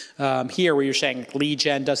here where you're saying lead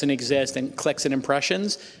gen doesn't exist and clicks and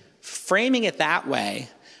impressions. Framing it that way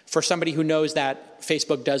for somebody who knows that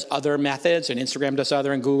Facebook does other methods and Instagram does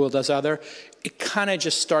other and Google does other, it kind of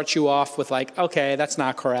just starts you off with okay, that's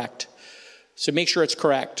not correct. So make sure it's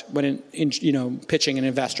correct when pitching an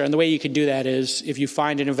investor. And the way you can do that is if you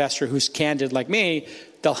find an investor who's candid like me,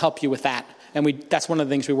 they'll help you with that. And that's one of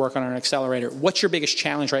the things we work on our accelerator. What's your biggest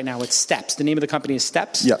challenge right now with Steps? The name of the company is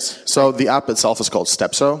Steps? Yes. So the app itself is called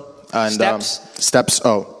Stepso. And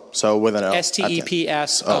Stepso. So with an O.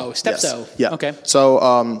 Stepso. Stepso. Yes. Yeah. Okay.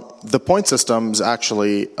 So the point system is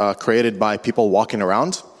actually created by people walking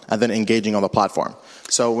around and then engaging on the platform.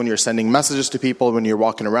 So when you're sending messages to people, when you're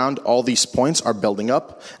walking around, all these points are building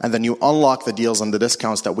up, and then you unlock the deals and the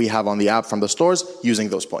discounts that we have on the app from the stores using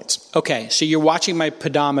those points. Okay. So you're watching my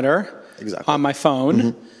pedometer on my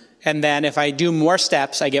phone, and then if I do more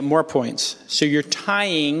steps, I get more points. So you're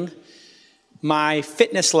tying my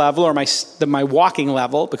fitness level or my walking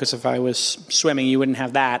level, because if I was swimming, you wouldn't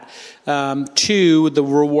have that, to the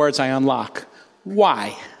rewards I unlock.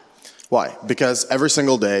 Why? Why? Because every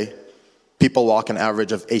single day, people walk an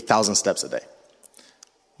average of 8,000 steps a day.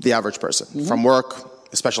 The average person. From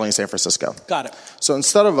work, especially in San Francisco. Got it. So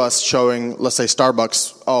instead of us showing, let's say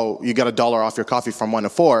Starbucks, you get $1 off your coffee from 1 to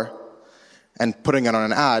 4, and putting it on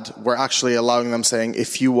an ad, we're actually allowing them saying,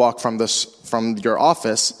 if you walk from your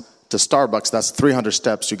office to Starbucks, that's 300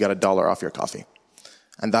 steps, you get $1 off your coffee.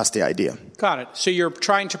 And that's the idea. Got it. So you're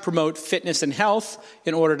trying to promote fitness and health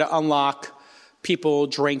in order to unlock people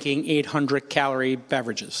drinking 800-calorie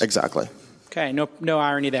beverages. Exactly. Okay, no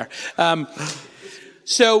irony there.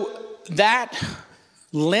 So that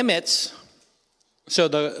limits... So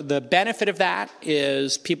the benefit of that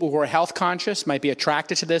is people who are health conscious might be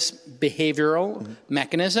attracted to this behavioral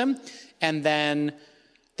mechanism. And then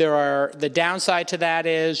the downside to that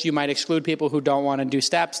is you might exclude people who don't want to do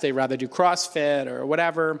steps. They rather do CrossFit or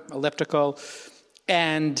whatever, elliptical.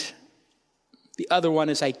 And the other one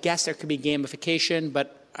is I guess there could be gamification,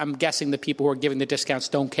 but I'm guessing the people who are giving the discounts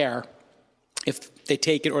don't care if they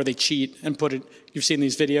take it or they cheat and put it. You've seen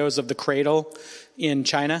these videos of the cradle in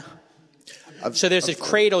China? So there's a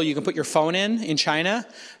cradle you can put your phone in China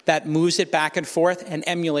that moves it back and forth and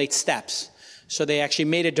emulates steps. So they actually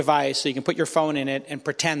made a device so you can put your phone in it and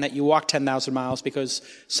pretend that you walk 10,000 miles because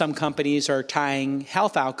some companies are tying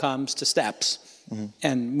health outcomes to steps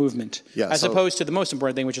and movement, as opposed to the most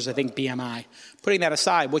important thing, which is, I think, BMI. Putting that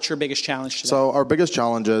aside, what's your biggest challenge today? So our biggest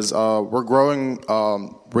challenge is we're growing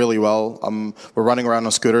really well. We're running around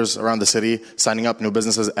on scooters around the city, signing up new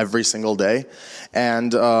businesses every single day.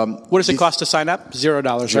 And what does it cost to sign up? $0,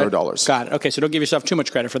 right? $0. Got it. Okay, so don't give yourself too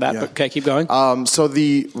much credit for that, but okay, keep going. So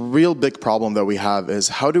the real big problem that we have is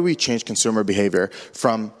how do we change consumer behavior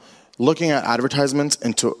from looking at advertisements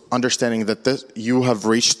into understanding that you have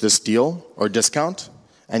reached this deal or discount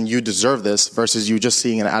and you deserve this versus you just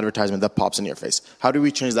seeing an advertisement that pops in your face. How do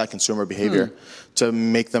we change that consumer behavior to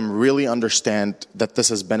make them really understand that this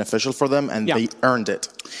is beneficial for them and they earned it?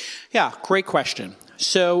 Yeah, great question.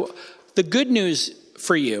 So the good news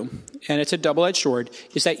for you, and it's a double-edged sword,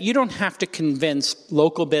 is that you don't have to convince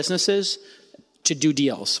local businesses to do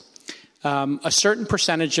deals. A certain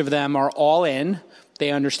percentage of them are all in. They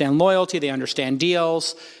understand loyalty. They understand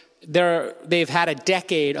deals. They've had a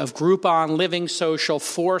decade of Groupon, Living Social,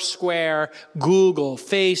 Foursquare, Google,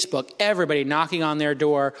 Facebook, everybody knocking on their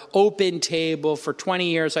door, Open Table for 20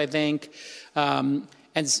 years, I think.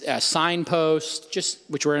 and Signpost,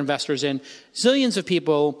 which we're investors in. Zillions of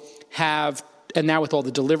people have, and now with all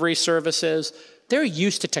the delivery services, they're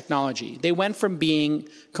used to technology. They went from being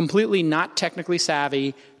completely not technically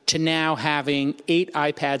savvy to now having 8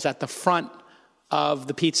 iPads at the front of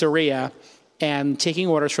the pizzeria and taking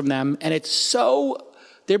orders from them. And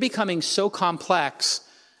they're becoming so complex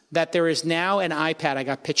that there is now an iPad I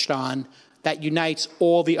got pitched on that unites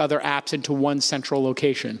all the other apps into one central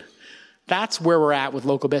location. That's where we're at with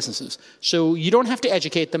local businesses. So you don't have to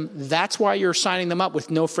educate them. That's why you're signing them up with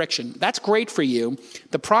no friction. That's great for you.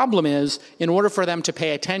 The problem is, in order for them to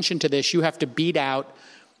pay attention to this, you have to beat out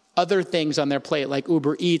other things on their plate like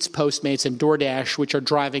Uber Eats, Postmates, and DoorDash, which are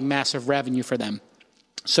driving massive revenue for them.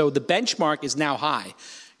 So the benchmark is now high.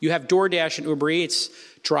 You have DoorDash and Uber Eats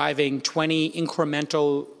driving 20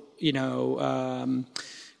 incremental,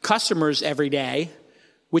 customers every day,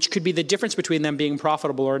 which could be the difference between them being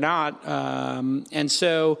profitable or not. And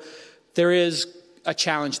so there is a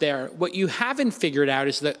challenge there. What you haven't figured out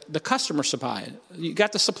is the customer supply. You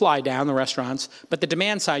got the supply down, the restaurants, but the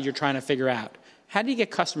demand side you're trying to figure out. How do you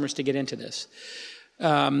get customers to get into this?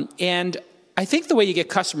 And I think the way you get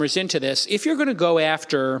customers into this, if you're going to go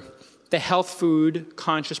after the health food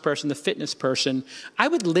conscious person, the fitness person, I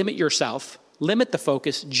would limit the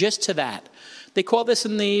focus just to that. They call this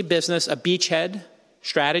in the business a beachhead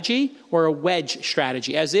strategy or a wedge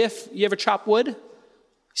strategy, as if you ever chop wood. You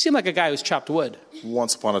seem like a guy who's chopped wood.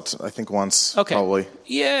 Once, okay. Probably.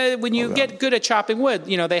 Yeah, when you get good at chopping wood,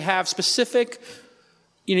 they have specific,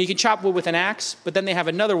 you can chop wood with an axe, but then they have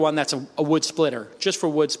another one that's a wood splitter, just for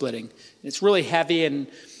wood splitting. It's really heavy, and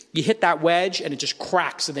you hit that wedge, and it just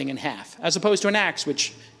cracks the thing in half, as opposed to an axe,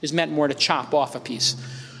 which is meant more to chop off a piece.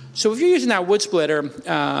 So if you're using that wood splitter,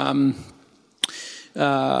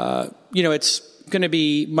 it's going to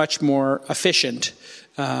be much more efficient.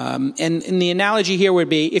 And the analogy here would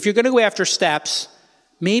be, if you're going to go after steps,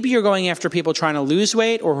 maybe you're going after people trying to lose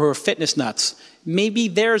weight or who are fitness nuts. Maybe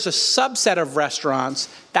there's a subset of restaurants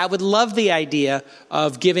that would love the idea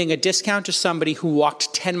of giving a discount to somebody who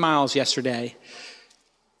walked 10 miles yesterday.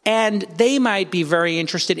 And they might be very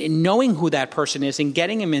interested in knowing who that person is and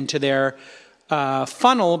getting them into their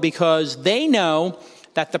funnel, because they know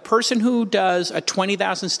that the person who does a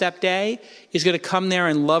 20,000 step day is going to come there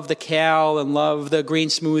and love the kale and love the green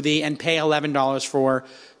smoothie and pay $11 for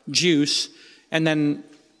juice. And then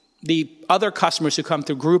the other customers who come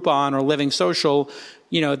through Groupon or Living Social,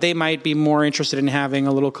 they might be more interested in having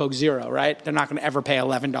a little Coke Zero, right? They're not going to ever pay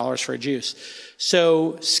 $11 for a juice.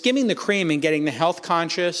 So skimming the cream and getting the health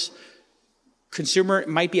conscious consumer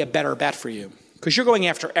might be a better bet for you, because you're going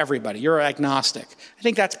after everybody. You're agnostic. I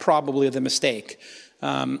think that's probably the mistake.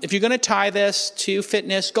 If you're going to tie this to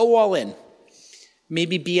fitness, go all in.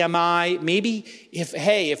 Maybe BMI, maybe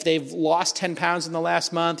if they've lost 10 pounds in the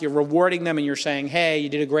last month, you're rewarding them and you're saying, hey, you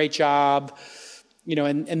did a great job,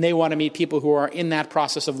 and they want to meet people who are in that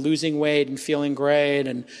process of losing weight and feeling great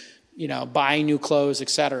and, buying new clothes,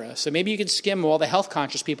 etc. So maybe you can skim all the health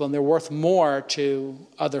conscious people and they're worth more to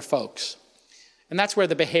other folks. And that's where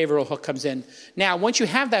the behavioral hook comes in. Now, once you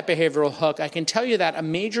have that behavioral hook, I can tell you that a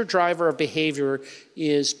major driver of behavior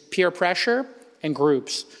is peer pressure and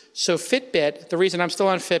groups. So Fitbit, the reason I'm still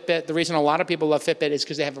on Fitbit, the reason a lot of people love Fitbit is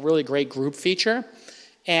because they have a really great group feature.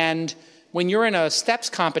 And when you're in a steps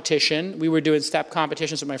competition, we were doing step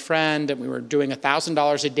competitions with my friend, and we were doing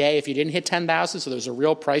 $1,000 a day if you didn't hit 10,000, so there was a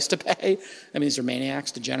real price to pay. I mean, these are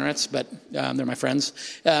maniacs, degenerates, but they're my friends.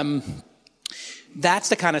 That's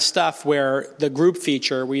the kind of stuff where the group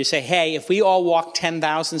feature, where you say, hey, if we all walk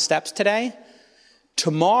 10,000 steps today,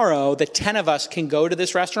 tomorrow the 10 of us can go to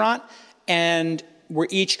this restaurant and we're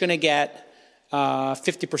each going to get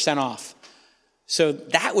 50% off. So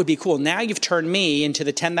that would be cool. Now you've turned me into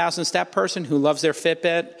the 10,000 step person who loves their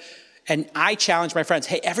Fitbit. And I challenge my friends,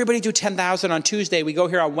 hey, everybody do 10,000 on Tuesday. We go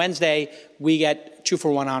here on Wednesday. We get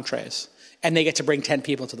 2-for-1 entrees. And they get to bring 10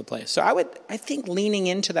 people to the place. So I think leaning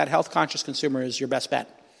into that health conscious consumer is your best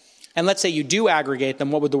bet. And let's say you do aggregate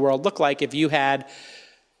them. What would the world look like if you had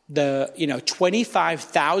the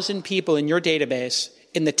 25,000 people in your database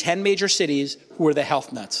in the 10 major cities who are the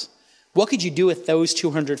health nuts? What could you do with those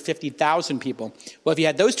 250,000 people? Well, if you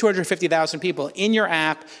had those 250,000 people in your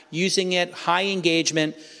app, using it, high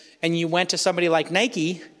engagement, and you went to somebody like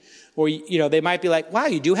Nike, or, they might be like, wow,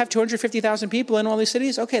 you do have 250,000 people in all these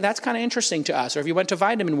cities? Okay, that's kind of interesting to us. Or if you went to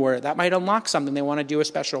Vitamin Water, that might unlock something. They want to do a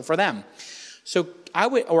special for them. So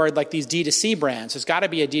or like these D2C brands. There's got to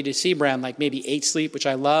be a D2C brand like maybe 8 Sleep, which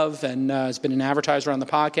I love, and has been an advertiser on the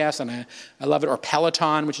podcast, and I love it. Or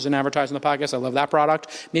Peloton, which is an advertiser on the podcast. I love that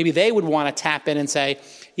product. Maybe they would want to tap in and say,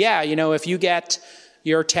 yeah, if you get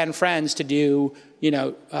your 10 friends to do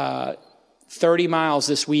 30 miles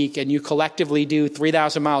this week and you collectively do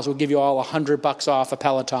 3,000 miles, we'll give you all $100 off a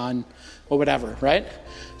Peloton or whatever, right?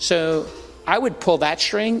 So I would pull that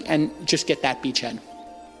string and just get that beachhead.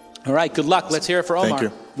 All right, good luck. Let's hear it for Omar.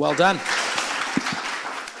 Thank you. Well done.